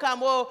 people will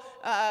come,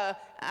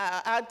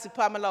 Auntie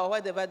Pamela or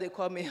whatever they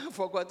call me. I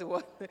forgot the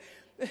word.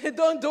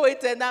 Don't do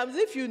it. And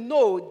if you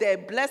know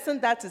the blessing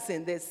that is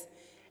in this.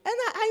 And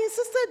I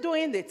insisted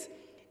doing it.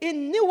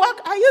 In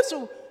Newark, I used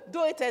to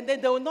do it and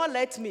then they will not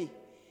let me.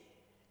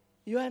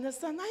 You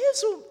understand? I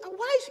used to,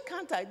 why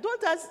can't I?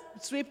 Don't I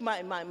sweep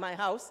my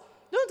house?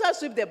 Don't I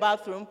sweep the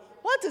bathroom?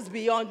 What is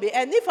beyond me?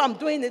 And if I'm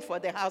doing it for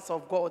the house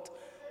of God,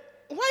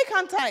 why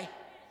can't I?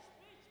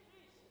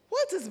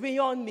 What is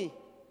beyond me?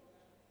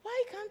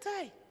 Why can't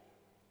I?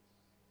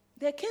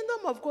 The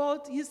kingdom of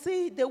God, you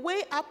see, the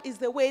way up is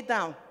the way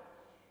down.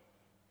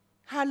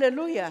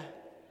 Hallelujah.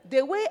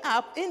 The way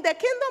up, in the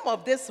kingdom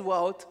of this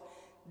world,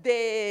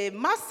 the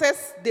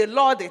masters, they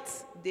lord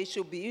it. They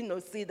should be,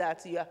 see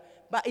that you are.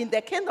 But in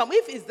the kingdom,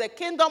 if it's the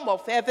kingdom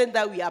of heaven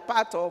that we are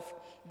part of,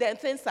 then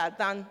things are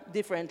done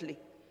differently.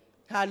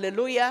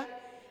 Hallelujah.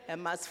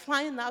 And must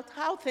find out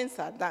how things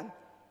are done.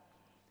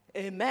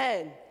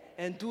 Amen.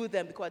 And do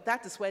them, because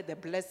that is where the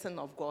blessing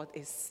of God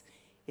is.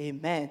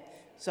 Amen.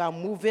 So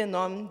I'm moving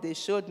on. They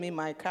showed me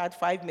my card,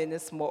 5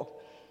 minutes more.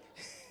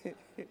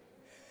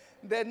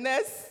 The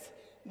next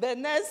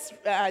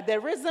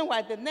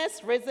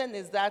reason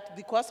is that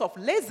because of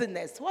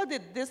laziness. What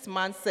did this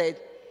man say?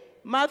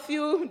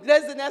 Matthew,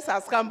 laziness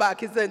has come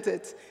back, isn't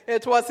it?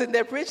 It was in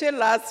the preaching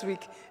last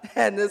week,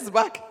 and it's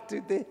back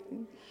today.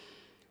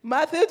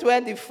 Matthew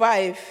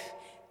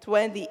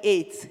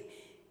 25:28.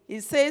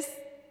 It says,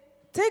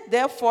 take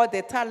therefore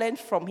the talent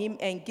from him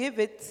and give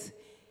it.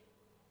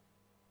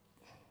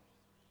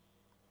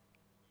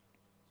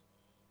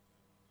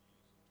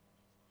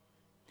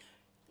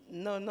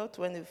 No, not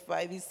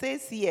 25. It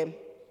says here,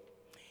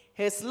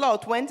 his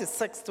Lord,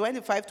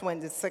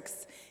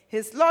 25:26.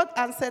 His Lord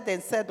answered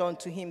and said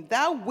unto him,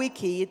 thou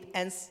wicked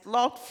and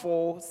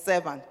slothful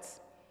servant.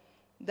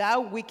 Thou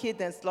wicked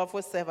and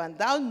slothful servant,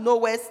 thou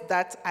knowest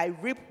that I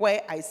reap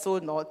where I sow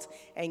not,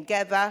 and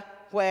gather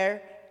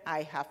where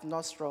I have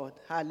not strawed.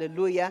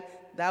 Hallelujah.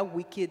 Thou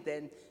wicked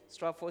and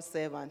slothful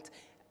servant.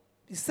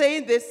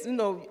 Saying this,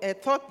 a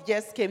thought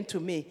just came to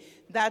me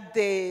that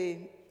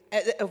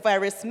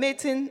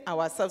overestimating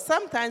ourselves.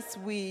 Sometimes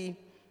we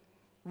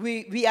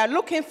are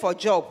looking for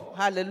job.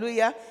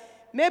 Hallelujah.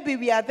 Maybe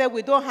we are there,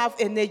 we don't have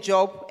any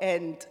job,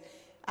 and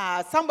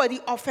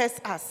somebody offers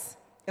us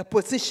a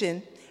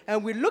position,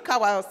 And we look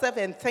at ourselves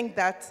and think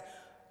that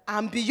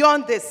I'm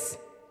beyond this.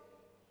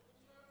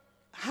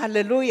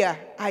 Hallelujah.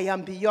 I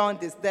am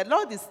beyond this. The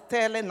Lord is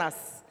telling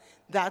us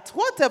that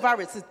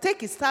whatever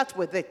it is, start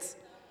with it.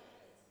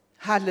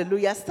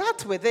 Hallelujah.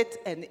 Start with it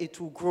and it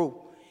will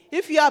grow.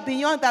 If you are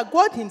beyond that,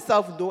 God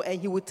himself knows, and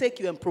he will take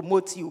you and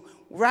promote you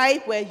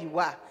right where you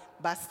are.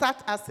 But start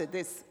as it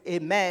is.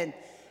 Amen.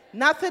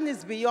 Nothing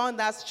is beyond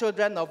us,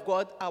 children of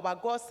God. Our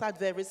God started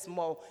very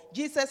small.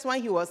 Jesus,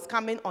 when he was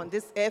coming on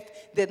this earth,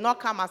 did not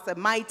come as a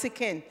mighty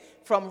king,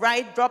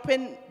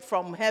 dropping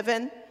from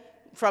heaven,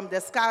 from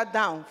the sky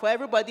down, for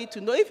everybody to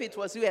know. If it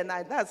was you and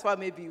I, that's why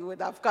maybe you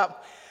would have come.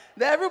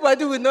 Then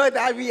everybody would know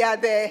that we are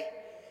there.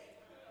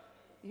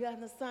 You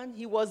understand?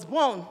 He was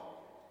born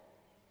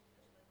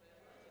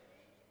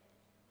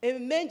in a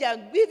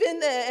manger,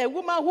 even a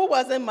woman who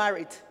wasn't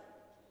married.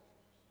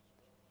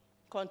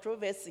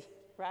 Controversy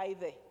right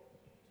there.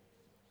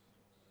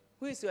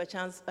 Who is your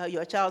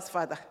child's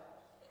father?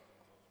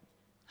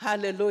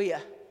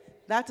 Hallelujah.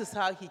 That is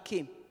how he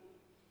came.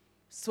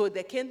 So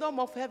the kingdom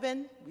of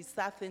heaven, we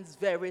start things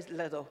very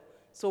little.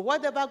 So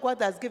whatever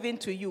God has given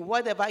to you,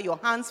 whatever your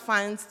hands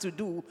finds to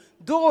do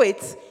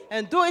it,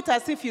 and do it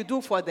as if you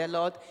do for the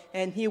Lord,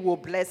 and he will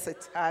bless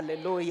it.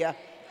 Hallelujah.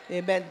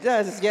 Amen.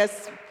 That's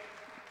just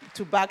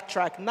to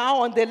backtrack.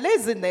 Now on the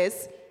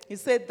laziness, he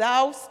said,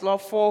 thou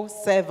slothful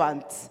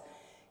servant,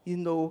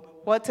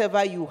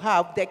 whatever you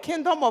have, the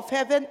kingdom of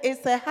heaven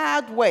is a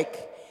hard work.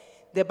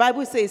 The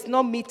Bible says it's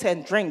not meat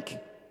and drink.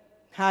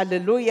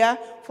 Hallelujah.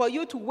 For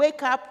you to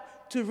wake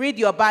up to read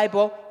your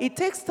Bible, it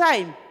takes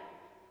time.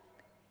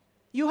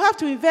 You have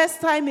to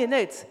invest time in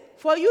it.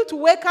 For you to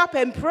wake up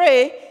and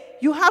pray,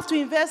 you have to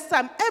invest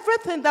time.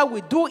 Everything that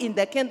we do in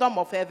the kingdom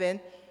of heaven,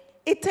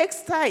 it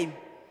takes time.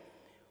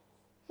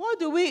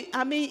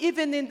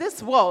 Even in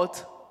this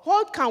world,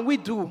 what can we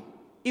do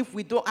if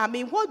we don't?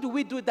 What do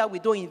we do that we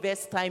don't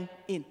invest time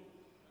in?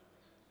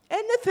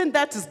 Anything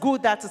that is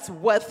good, that is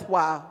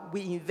worthwhile,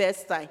 we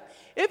invest time.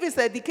 If it's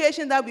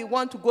education that we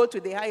want to go to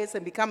the highest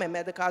and become a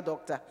medical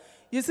doctor,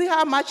 you see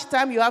how much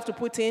time you have to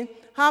put in,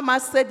 how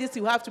much studies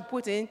you have to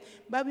put in.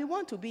 But we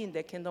want to be in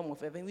the kingdom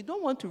of heaven. We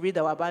don't want to read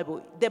our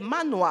Bible. The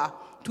manual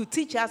to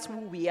teach us who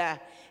we are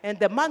and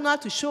the manual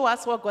to show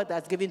us what God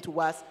has given to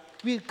us,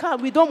 we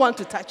don't want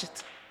to touch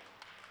it.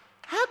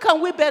 How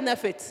can we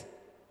benefit?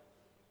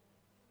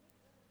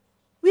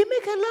 We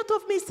make a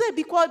lot of mistakes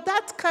because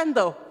that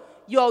candle,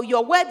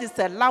 your word is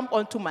a lamp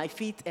unto my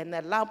feet and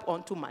a lamp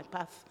unto my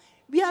path.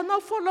 We are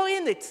not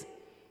following it.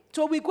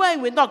 So we go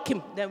and we knock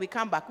him, then we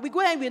come back. We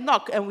go and we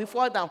knock and we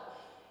fall down.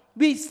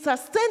 We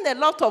sustain a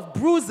lot of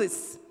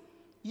bruises,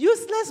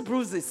 useless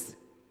bruises,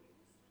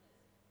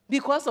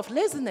 because of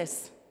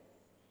laziness.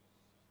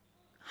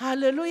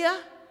 Hallelujah.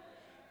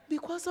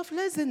 Because of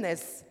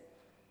laziness.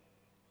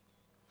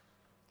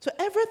 So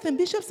everything,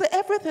 Bishop said,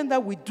 everything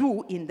that we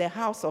do in the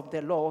house of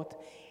the Lord,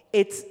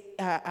 it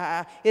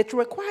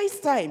requires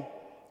time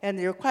and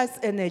it requires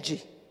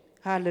energy.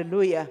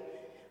 Hallelujah.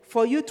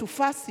 For you to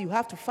fast, you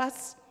have to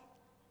fast.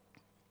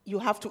 You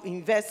have to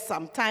invest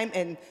some time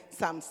and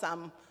some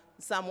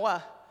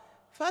what?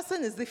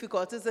 Fasting is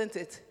difficult, isn't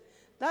it?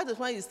 That is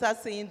when you start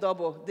seeing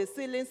double. The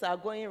ceilings are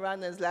going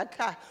around and it's like,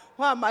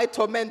 why am I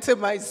tormenting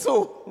my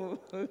soul?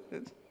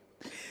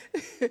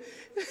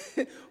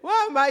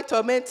 Why am I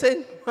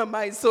tormenting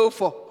my soul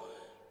for?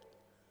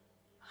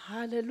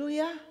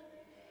 Hallelujah.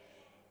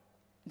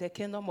 The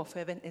kingdom of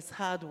heaven is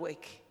hard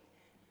work.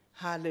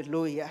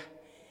 Hallelujah.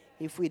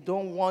 If we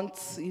don't want,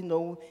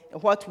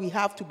 what we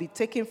have to be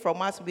taken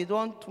from us, we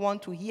don't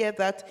want to hear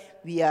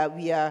that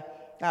to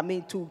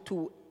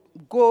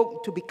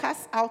be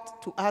cast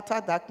out to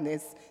utter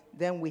darkness,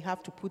 then we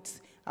have to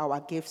put our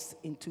gifts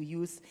into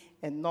use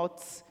and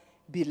not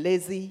be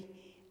lazy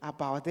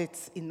about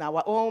it in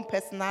our own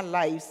personal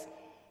lives.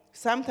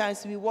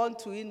 Sometimes we want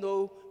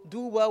to,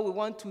 do well, we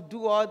want to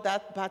do all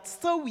that, but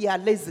still we are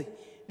lazy.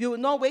 We will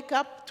not wake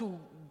up to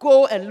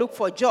go and look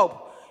for a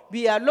job.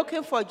 We are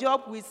looking for a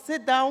job, we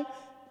sit down,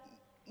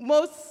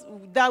 most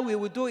that we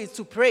will do is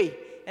to pray,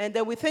 and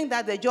then we think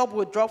that the job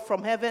will drop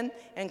from heaven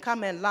and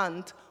come and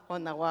land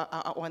on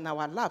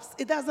our laps.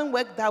 It doesn't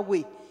work that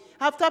way.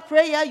 After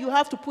prayer, you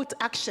have to put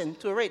action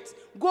to it.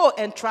 Go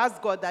and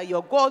trust God that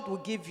your God will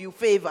give you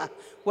favor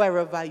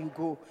wherever you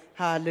go.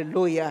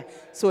 Hallelujah.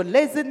 So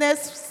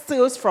laziness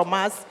steals from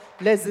us.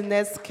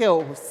 Laziness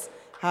kills.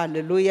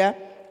 Hallelujah.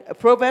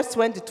 Proverbs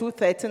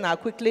 22:13, I'll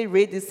quickly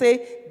read. It says,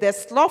 the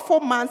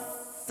slothful man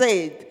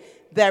said,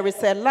 there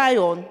is a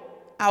lion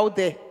out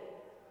there.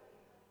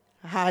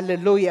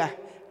 Hallelujah.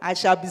 I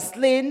shall be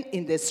slain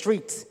in the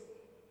street.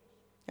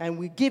 And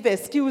we give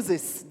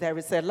excuses. There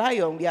is a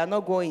lion. We are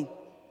not going.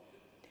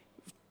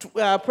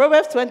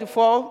 Proverbs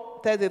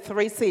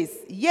 24:33 says,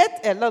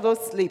 yet a little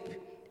sleep,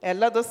 a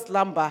little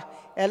slumber,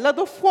 a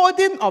little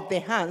folding of the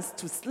hands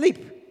to sleep.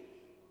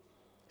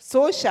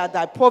 So shall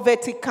thy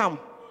poverty come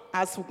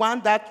as one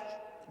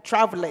that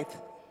traveleth,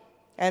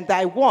 and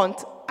thy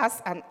want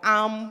as an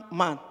armed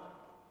man.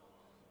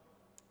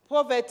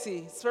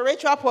 Poverty,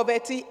 spiritual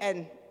poverty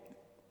and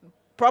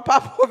proper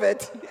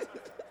poverty.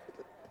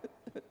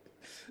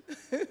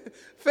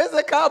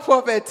 Physical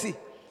poverty.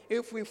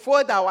 If we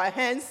fold our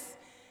hands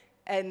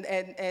and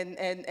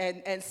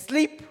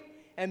sleep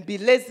and be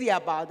lazy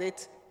about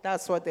it,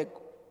 that's what the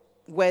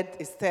word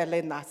is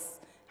telling us.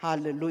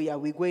 Hallelujah.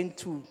 We're going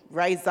to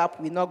rise up.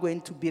 We're not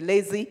going to be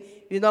lazy.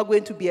 We're not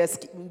going to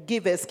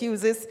give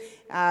excuses.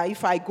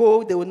 If I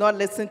go, they will not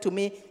listen to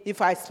me.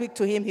 If I speak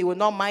to him, he will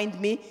not mind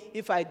me.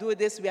 If I do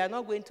this, we are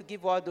not going to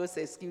give all those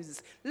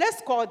excuses.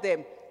 Let's call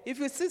them. If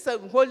you see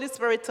some Holy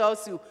Spirit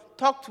tells you,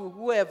 talk to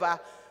whoever.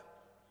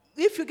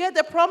 If you get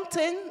the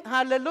prompting,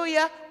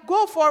 hallelujah,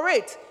 go for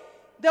it.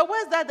 The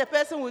worst that the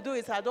person will do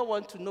is, I don't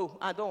want to know.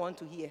 I don't want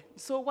to hear.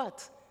 So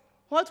what?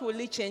 What will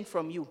it change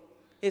from you?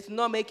 It will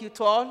not make you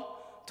taller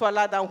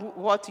than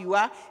what you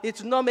are.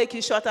 It will not make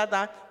you shorter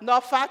than,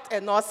 not fat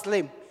and not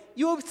slim.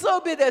 You will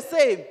still be the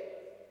same.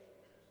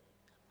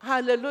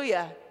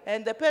 Hallelujah.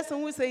 And the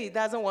person who says he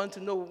doesn't want to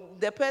know,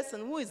 the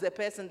person who is the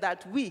person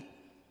that we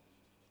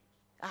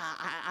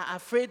are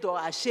afraid or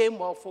ashamed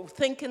of for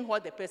thinking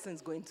what the person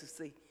is going to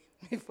say.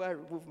 Before I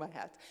remove my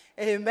hat.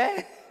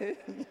 Amen.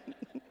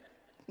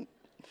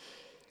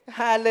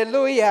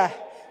 Hallelujah.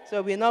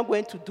 So we're not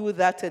going to do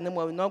that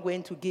anymore. We're not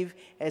going to give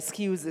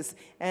excuses.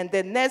 And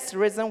the next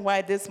reason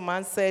why this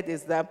man said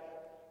is that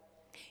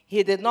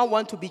he did not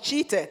want to be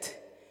cheated.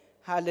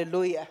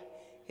 Hallelujah.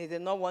 He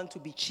did not want to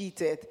be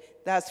cheated.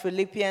 That's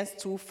Philippians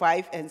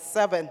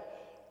 2:5-7.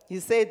 He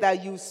said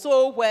that you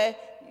sow where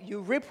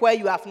you reap where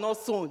you have not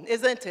sown,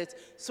 isn't it?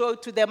 So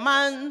to the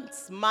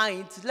man's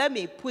mind, let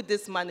me put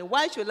this money.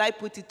 Why should I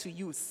put it to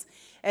use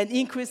and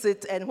increase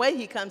it? And when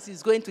he comes,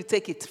 he's going to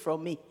take it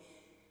from me.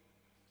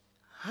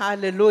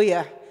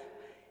 Hallelujah.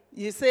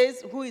 He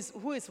says, who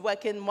is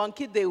working?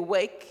 Monkey, they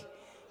work.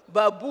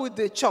 Babu,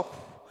 they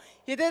chop.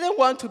 He didn't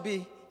want to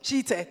be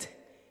cheated.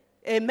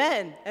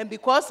 Amen. And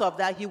because of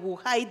that, he will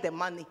hide the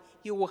money.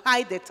 He will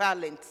hide the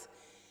talent.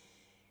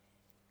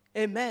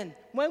 Amen.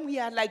 When we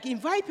are like,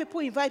 invite people,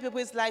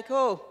 it's like,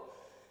 the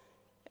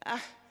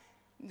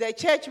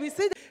church, we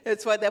see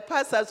it's for the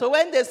pastor. So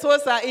when the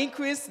souls are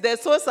increased, the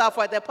souls are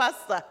for the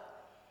pastor.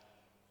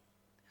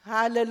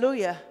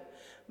 Hallelujah.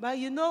 But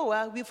you know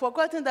what? We've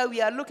forgotten that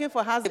we are looking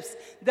for husbands.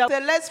 So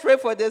let's pray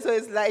for this. So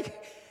it's like,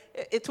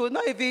 it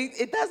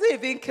doesn't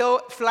even kill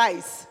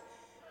flies.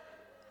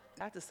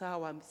 That is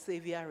how our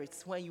Savior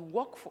is. When you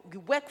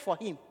work for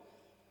him,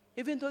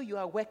 even though you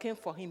are working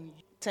for him,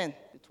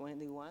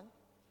 10-21.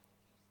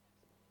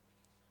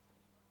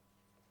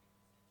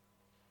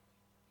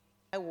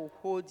 I will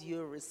hold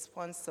you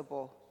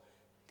responsible,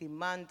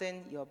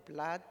 demanding your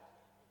blood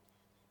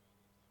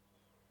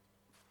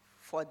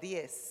for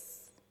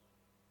this.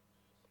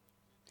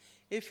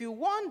 If you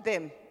warn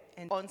them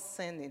and on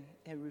sinning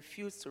and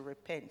refuse to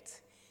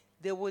repent,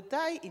 they will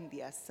die in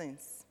their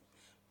sins.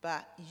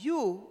 But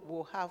you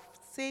will have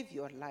saved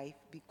your life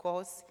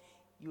because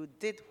you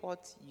did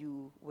what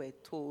you were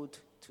told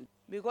to.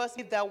 Because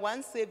if that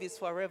one saved is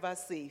forever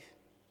saved,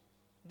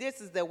 this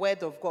is the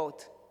word of God.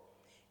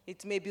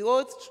 It may be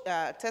Old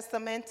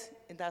Testament,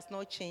 it does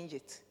not change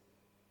it.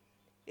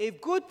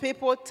 If good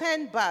people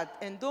turn bad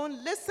and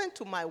don't listen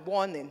to my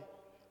warning,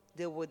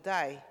 they will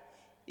die.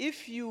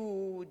 If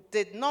you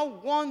did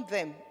not warn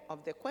them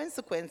of the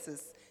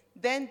consequences,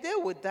 then they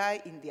will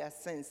die in their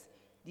sins.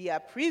 Their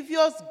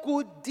previous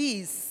good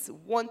deeds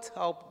won't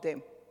help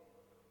them.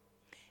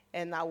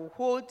 And I will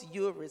hold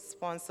you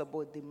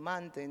responsible,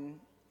 demanding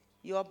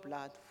your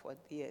blood for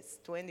theirs.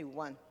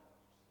 21.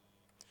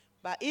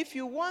 But if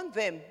you warn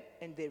them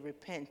and they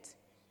repent,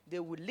 they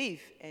will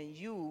live and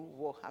you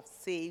will have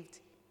saved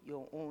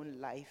your own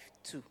life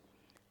too.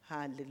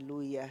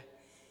 Hallelujah.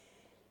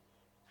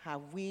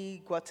 Have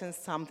we gotten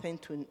something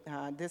to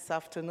this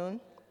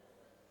afternoon?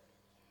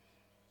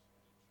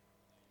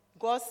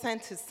 God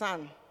sent his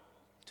son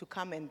to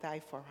come and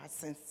die for our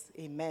sins.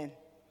 Amen.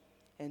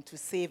 And to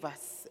save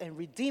us and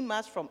redeem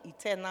us from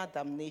eternal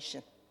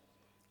damnation.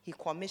 He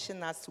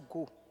commissioned us to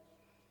go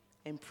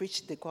and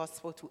preach the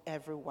gospel to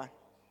everyone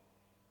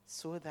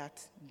so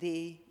that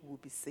they will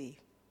be saved.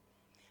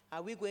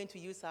 Are we going to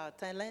use our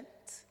talent,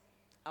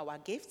 our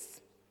gifts,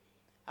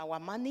 our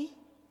money,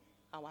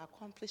 our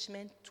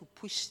accomplishment to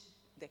push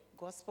the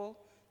gospel,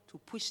 to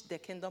push the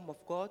kingdom of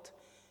God,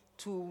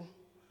 to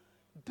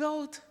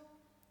build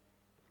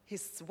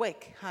his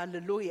work?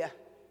 Hallelujah.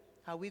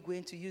 Are we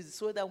going to use it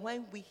so that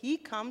when he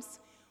comes,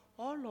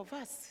 all of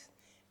us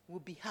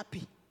will be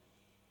happy?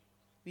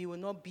 We will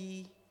not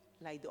be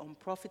like the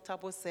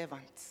unprofitable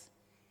servants.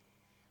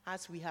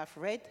 As we have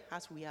read,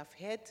 as we have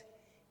heard,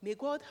 may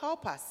God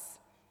help us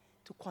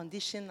to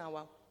condition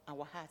our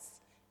hearts,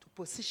 to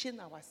position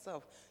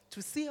ourselves, to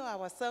see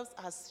ourselves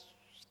as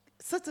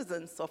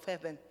citizens of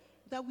heaven,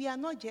 that we are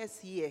not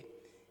just here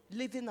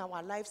living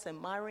our lives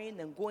and marrying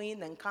and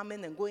going and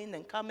coming and going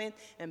and coming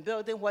and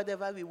building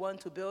whatever we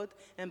want to build,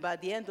 and by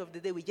the end of the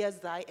day we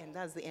just die and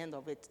that's the end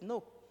of it.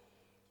 No.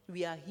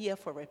 We are here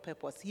for a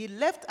purpose. He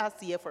left us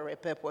here for a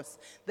purpose.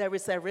 There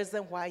is a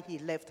reason why he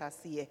left us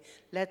here.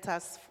 Let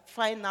us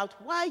find out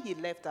why he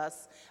left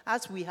us,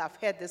 as we have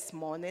heard this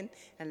morning,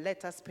 and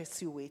let us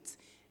pursue it.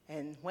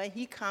 And when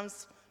he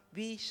comes,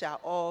 we shall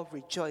all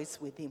rejoice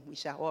with him. We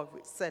shall all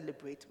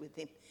celebrate with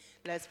him.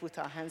 Let's put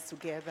our hands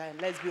together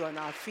and let's be on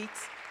our feet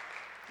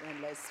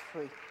and let's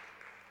pray.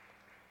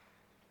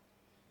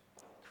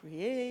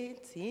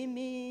 Create in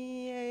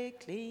me a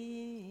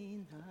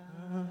clean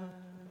heart.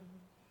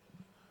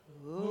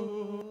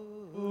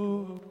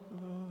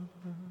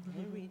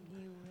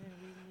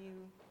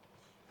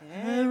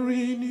 And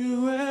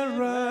renew a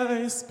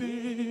right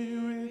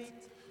spirit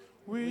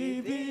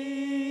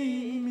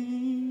within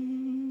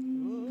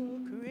me. Oh,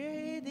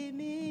 create in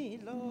me,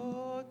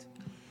 Lord.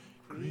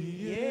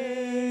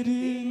 Create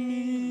in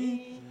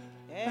me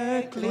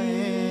a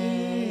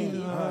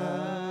clean heart.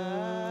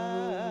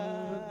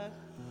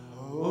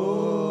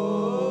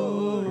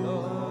 Oh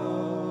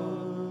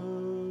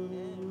Lord,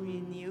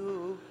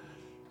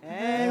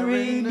 and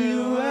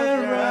renew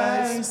a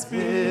right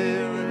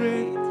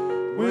spirit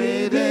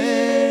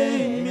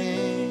within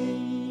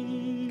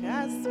me.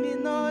 cast me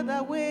not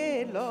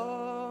away,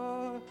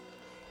 Lord.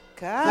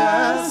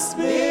 Cast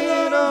me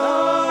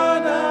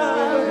not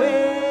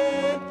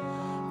away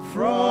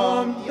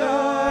from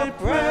thy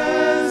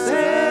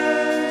presence,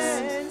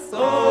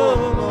 oh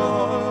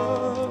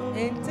Lord.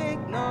 And take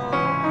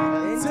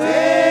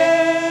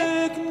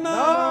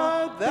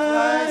not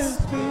thy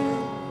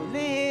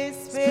Holy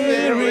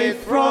spirit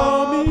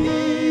from me.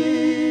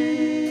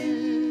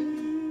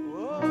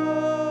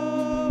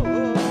 Oh,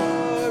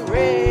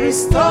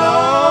 Restore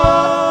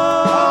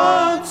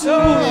to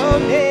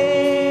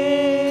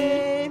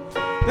me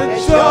the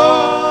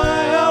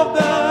joy of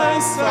thy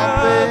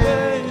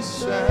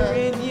salvation,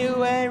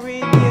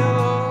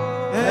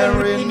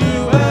 and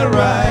renew a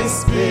right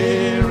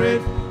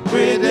spirit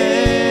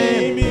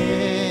within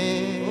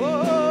me.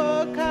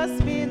 Oh,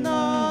 cast me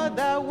not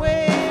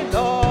away,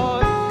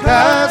 Lord.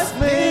 Cast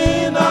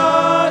me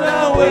not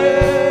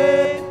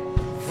away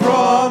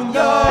from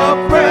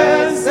your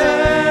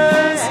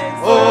presence,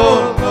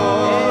 oh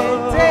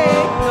Lord.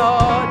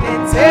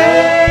 And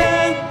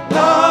Take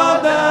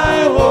not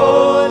thy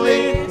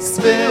Holy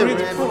Spirit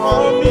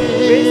from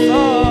me.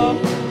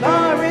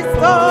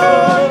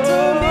 restore to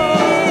me.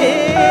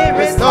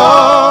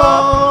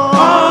 Restore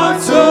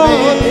unto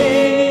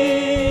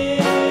me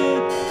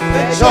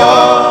the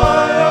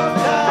joy of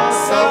thy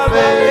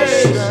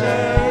salvation,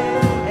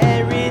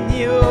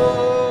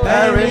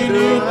 And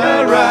renew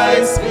a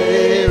right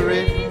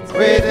spirit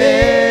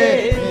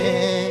within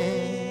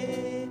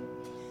me.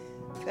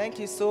 Thank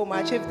you so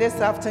much. If this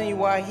afternoon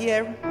you are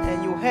here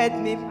and you heard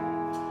me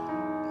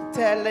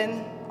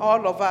telling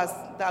all of us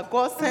that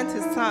God sent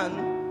his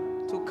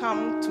son to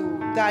come to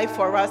die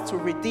for us, to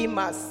redeem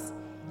us,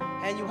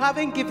 and you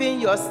haven't given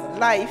your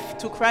life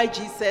to Christ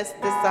Jesus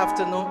this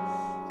afternoon,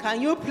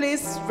 can you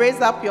please raise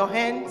up your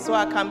hand so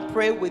I can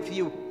pray with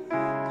you?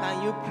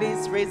 Can you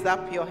please raise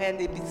up your hand?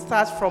 It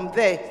starts from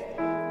there.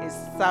 It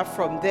starts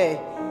from there.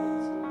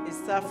 It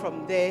starts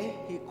from there.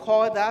 He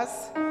called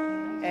us,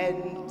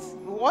 and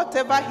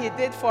whatever he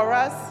did for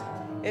us,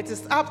 it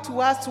is up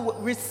to us to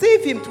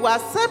receive him, to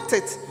accept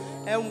it.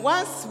 And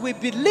once we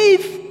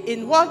believe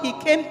in what he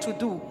came to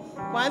do,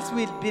 once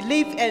we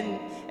believe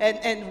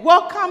and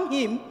welcome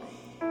him,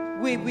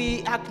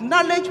 we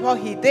acknowledge what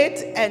he did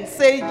and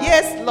say,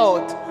 yes,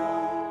 Lord,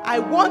 I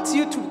want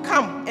you to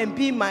come and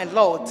be my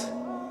Lord.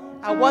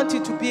 I want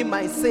you to be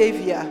my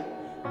Savior.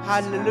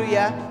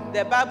 Hallelujah.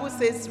 The Bible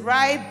says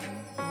right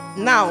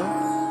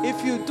now,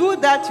 if you do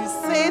that,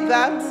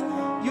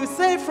 you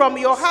say from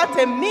your heart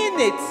and mean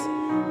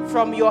it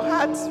from your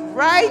heart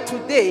right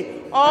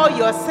today, all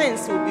your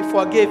sins will be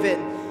forgiven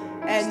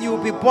and you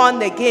will be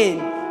born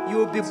again. You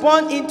will be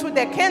born into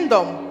the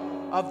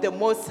kingdom of the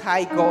Most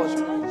High God.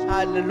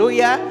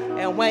 Hallelujah.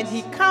 And when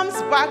he comes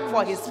back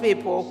for his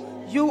people,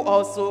 you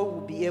also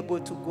will be able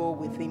to go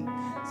with him.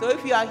 So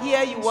if you are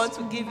here, you want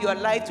to give your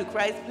life to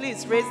Christ,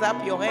 please raise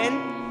up your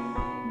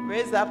hand.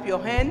 Raise up your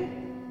hand.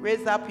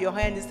 Raise up your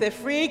hand. It's a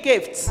free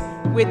gift.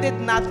 We did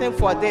nothing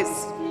for this.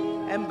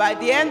 And by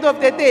the end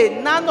of the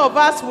day, none of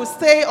us will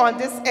stay on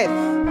this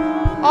earth.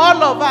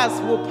 All of us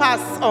will pass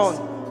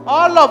on.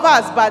 All of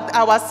us, but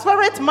our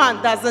spirit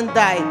man doesn't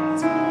die.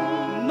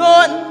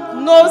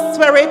 No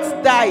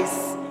spirit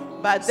dies.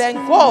 But then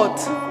God,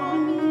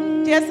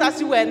 just as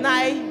you and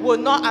I will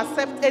not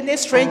accept any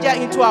stranger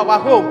into our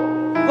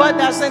home, God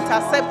doesn't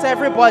accept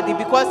everybody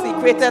because he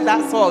created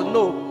us all.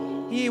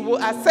 No. He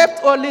will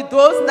accept only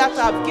those that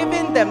have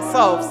given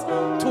themselves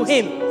to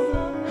him.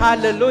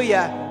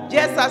 Hallelujah.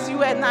 Just as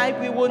you and I,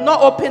 we will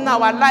not open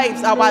our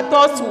lives, our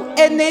doors to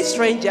any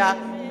stranger.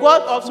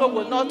 God also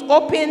will not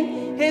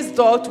open his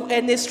door to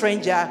any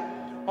stranger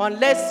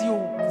unless you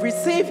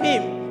receive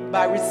him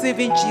by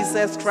receiving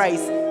Jesus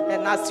Christ.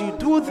 And as you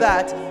do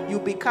that, you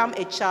become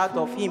a child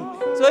of him.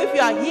 So if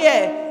you are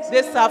here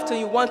this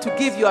afternoon, you want to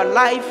give your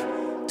life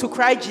to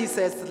Christ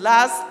Jesus,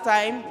 last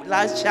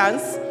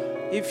chance.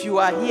 If you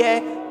are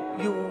here,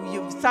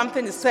 you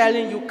something is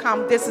telling you,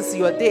 come, this is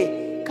your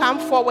day. Come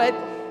forward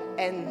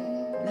and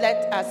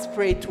let us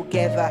pray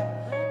together.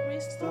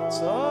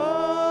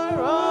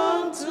 Restore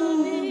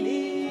unto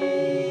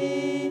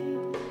me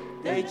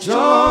the joy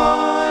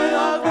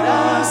of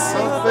thy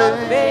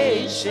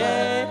salvation.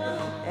 share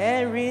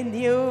and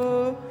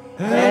renew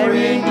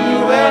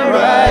a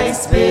right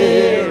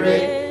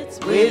spirit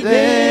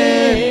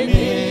within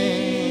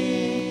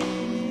me.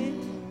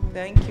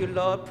 Thank you,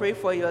 Lord. Pray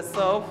for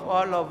yourself.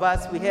 All of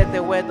us, we heard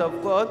the word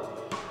of God.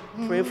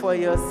 Pray for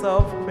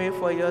yourself, pray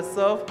for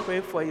yourself, pray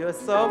for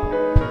yourself.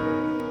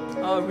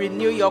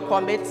 Renew your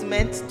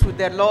commitment to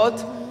the Lord.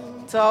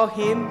 Tell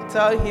him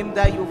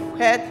that you've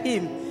heard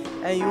him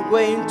and you're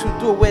going to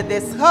do with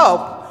his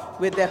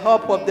help, with the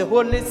help of the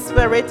Holy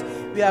Spirit.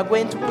 We are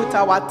going to put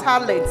our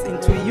talents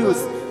into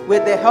use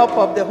with the help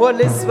of the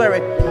Holy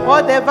Spirit.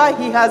 Whatever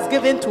he has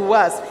given to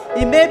us,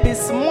 it may be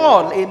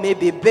small, it may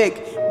be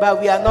big, but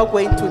we are not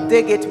going to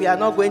dig it, we are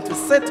not going to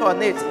sit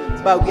on it,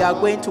 but we are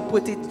going to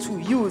put it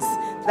to use,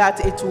 that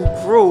it will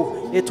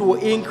grow, it will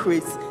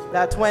increase,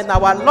 that when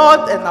our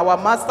Lord and our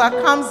Master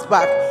comes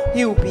back,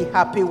 he will be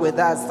happy with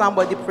us.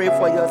 Somebody pray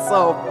for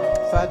yourself.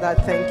 Father,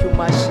 thank you,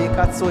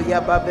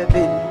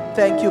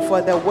 thank you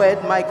for the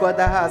word, my God,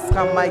 that has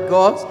come, my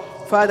God.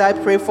 Father, I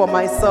pray for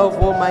myself,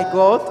 oh my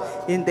God,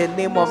 in the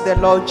name of the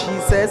Lord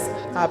Jesus.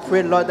 I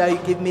pray, Lord, that you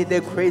give me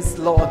the grace,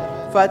 Lord.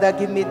 Father,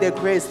 give me the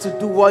grace to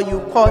do what you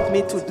called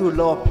me to do,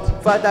 Lord.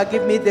 Father,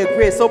 give me the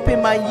grace.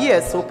 Open my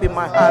ears, open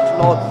my heart,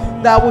 Lord,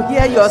 that I will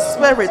hear your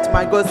spirit,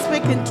 my God,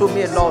 speaking to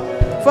me, Lord.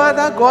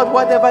 Father God,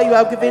 whatever you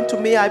have given to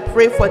me, I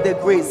pray for the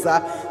grace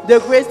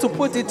to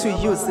put it to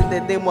use in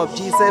the name of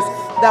Jesus,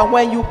 that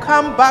when you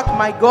come back,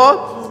 my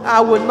God, I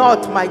will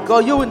not, my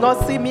God, you will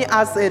not see me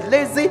as a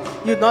lazy,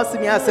 you will not see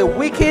me as a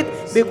wicked,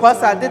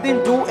 because I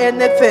didn't do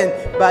anything,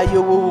 but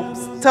you will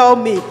tell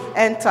me,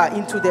 enter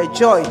into the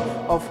joy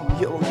of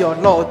your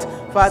Lord.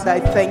 Father, I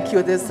thank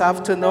you this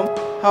afternoon.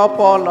 Help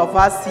all of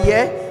us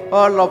here,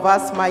 all of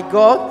us, my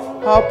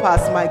God. Help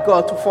us, my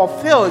God, to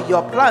fulfill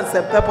your plans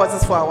and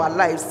purposes for our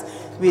lives.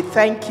 We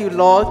thank you,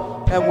 Lord,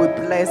 and we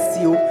bless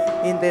you.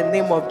 In the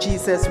name of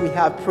Jesus, we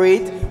have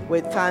prayed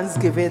with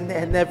thanksgiving,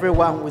 and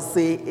everyone will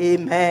say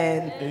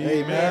amen.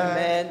 Amen.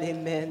 Amen,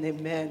 amen,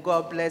 amen.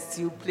 God bless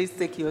you. Please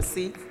take your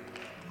seat.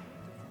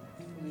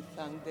 We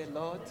thank the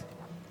Lord.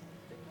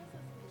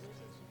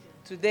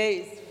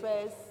 Today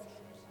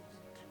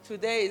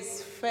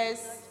is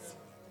first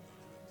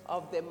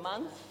of the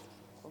month.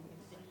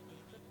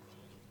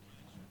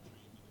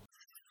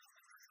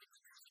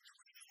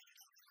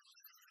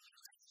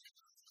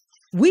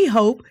 We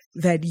hope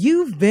that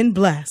you've been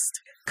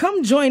blessed.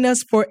 Come join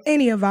us for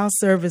any of our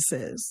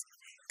services.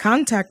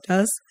 Contact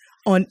us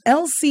on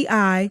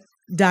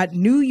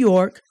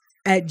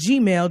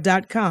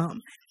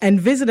lci.newyork@gmail.com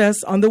and visit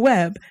us on the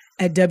web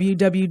at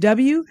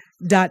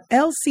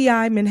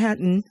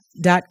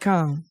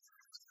www.lcimanhattan.com.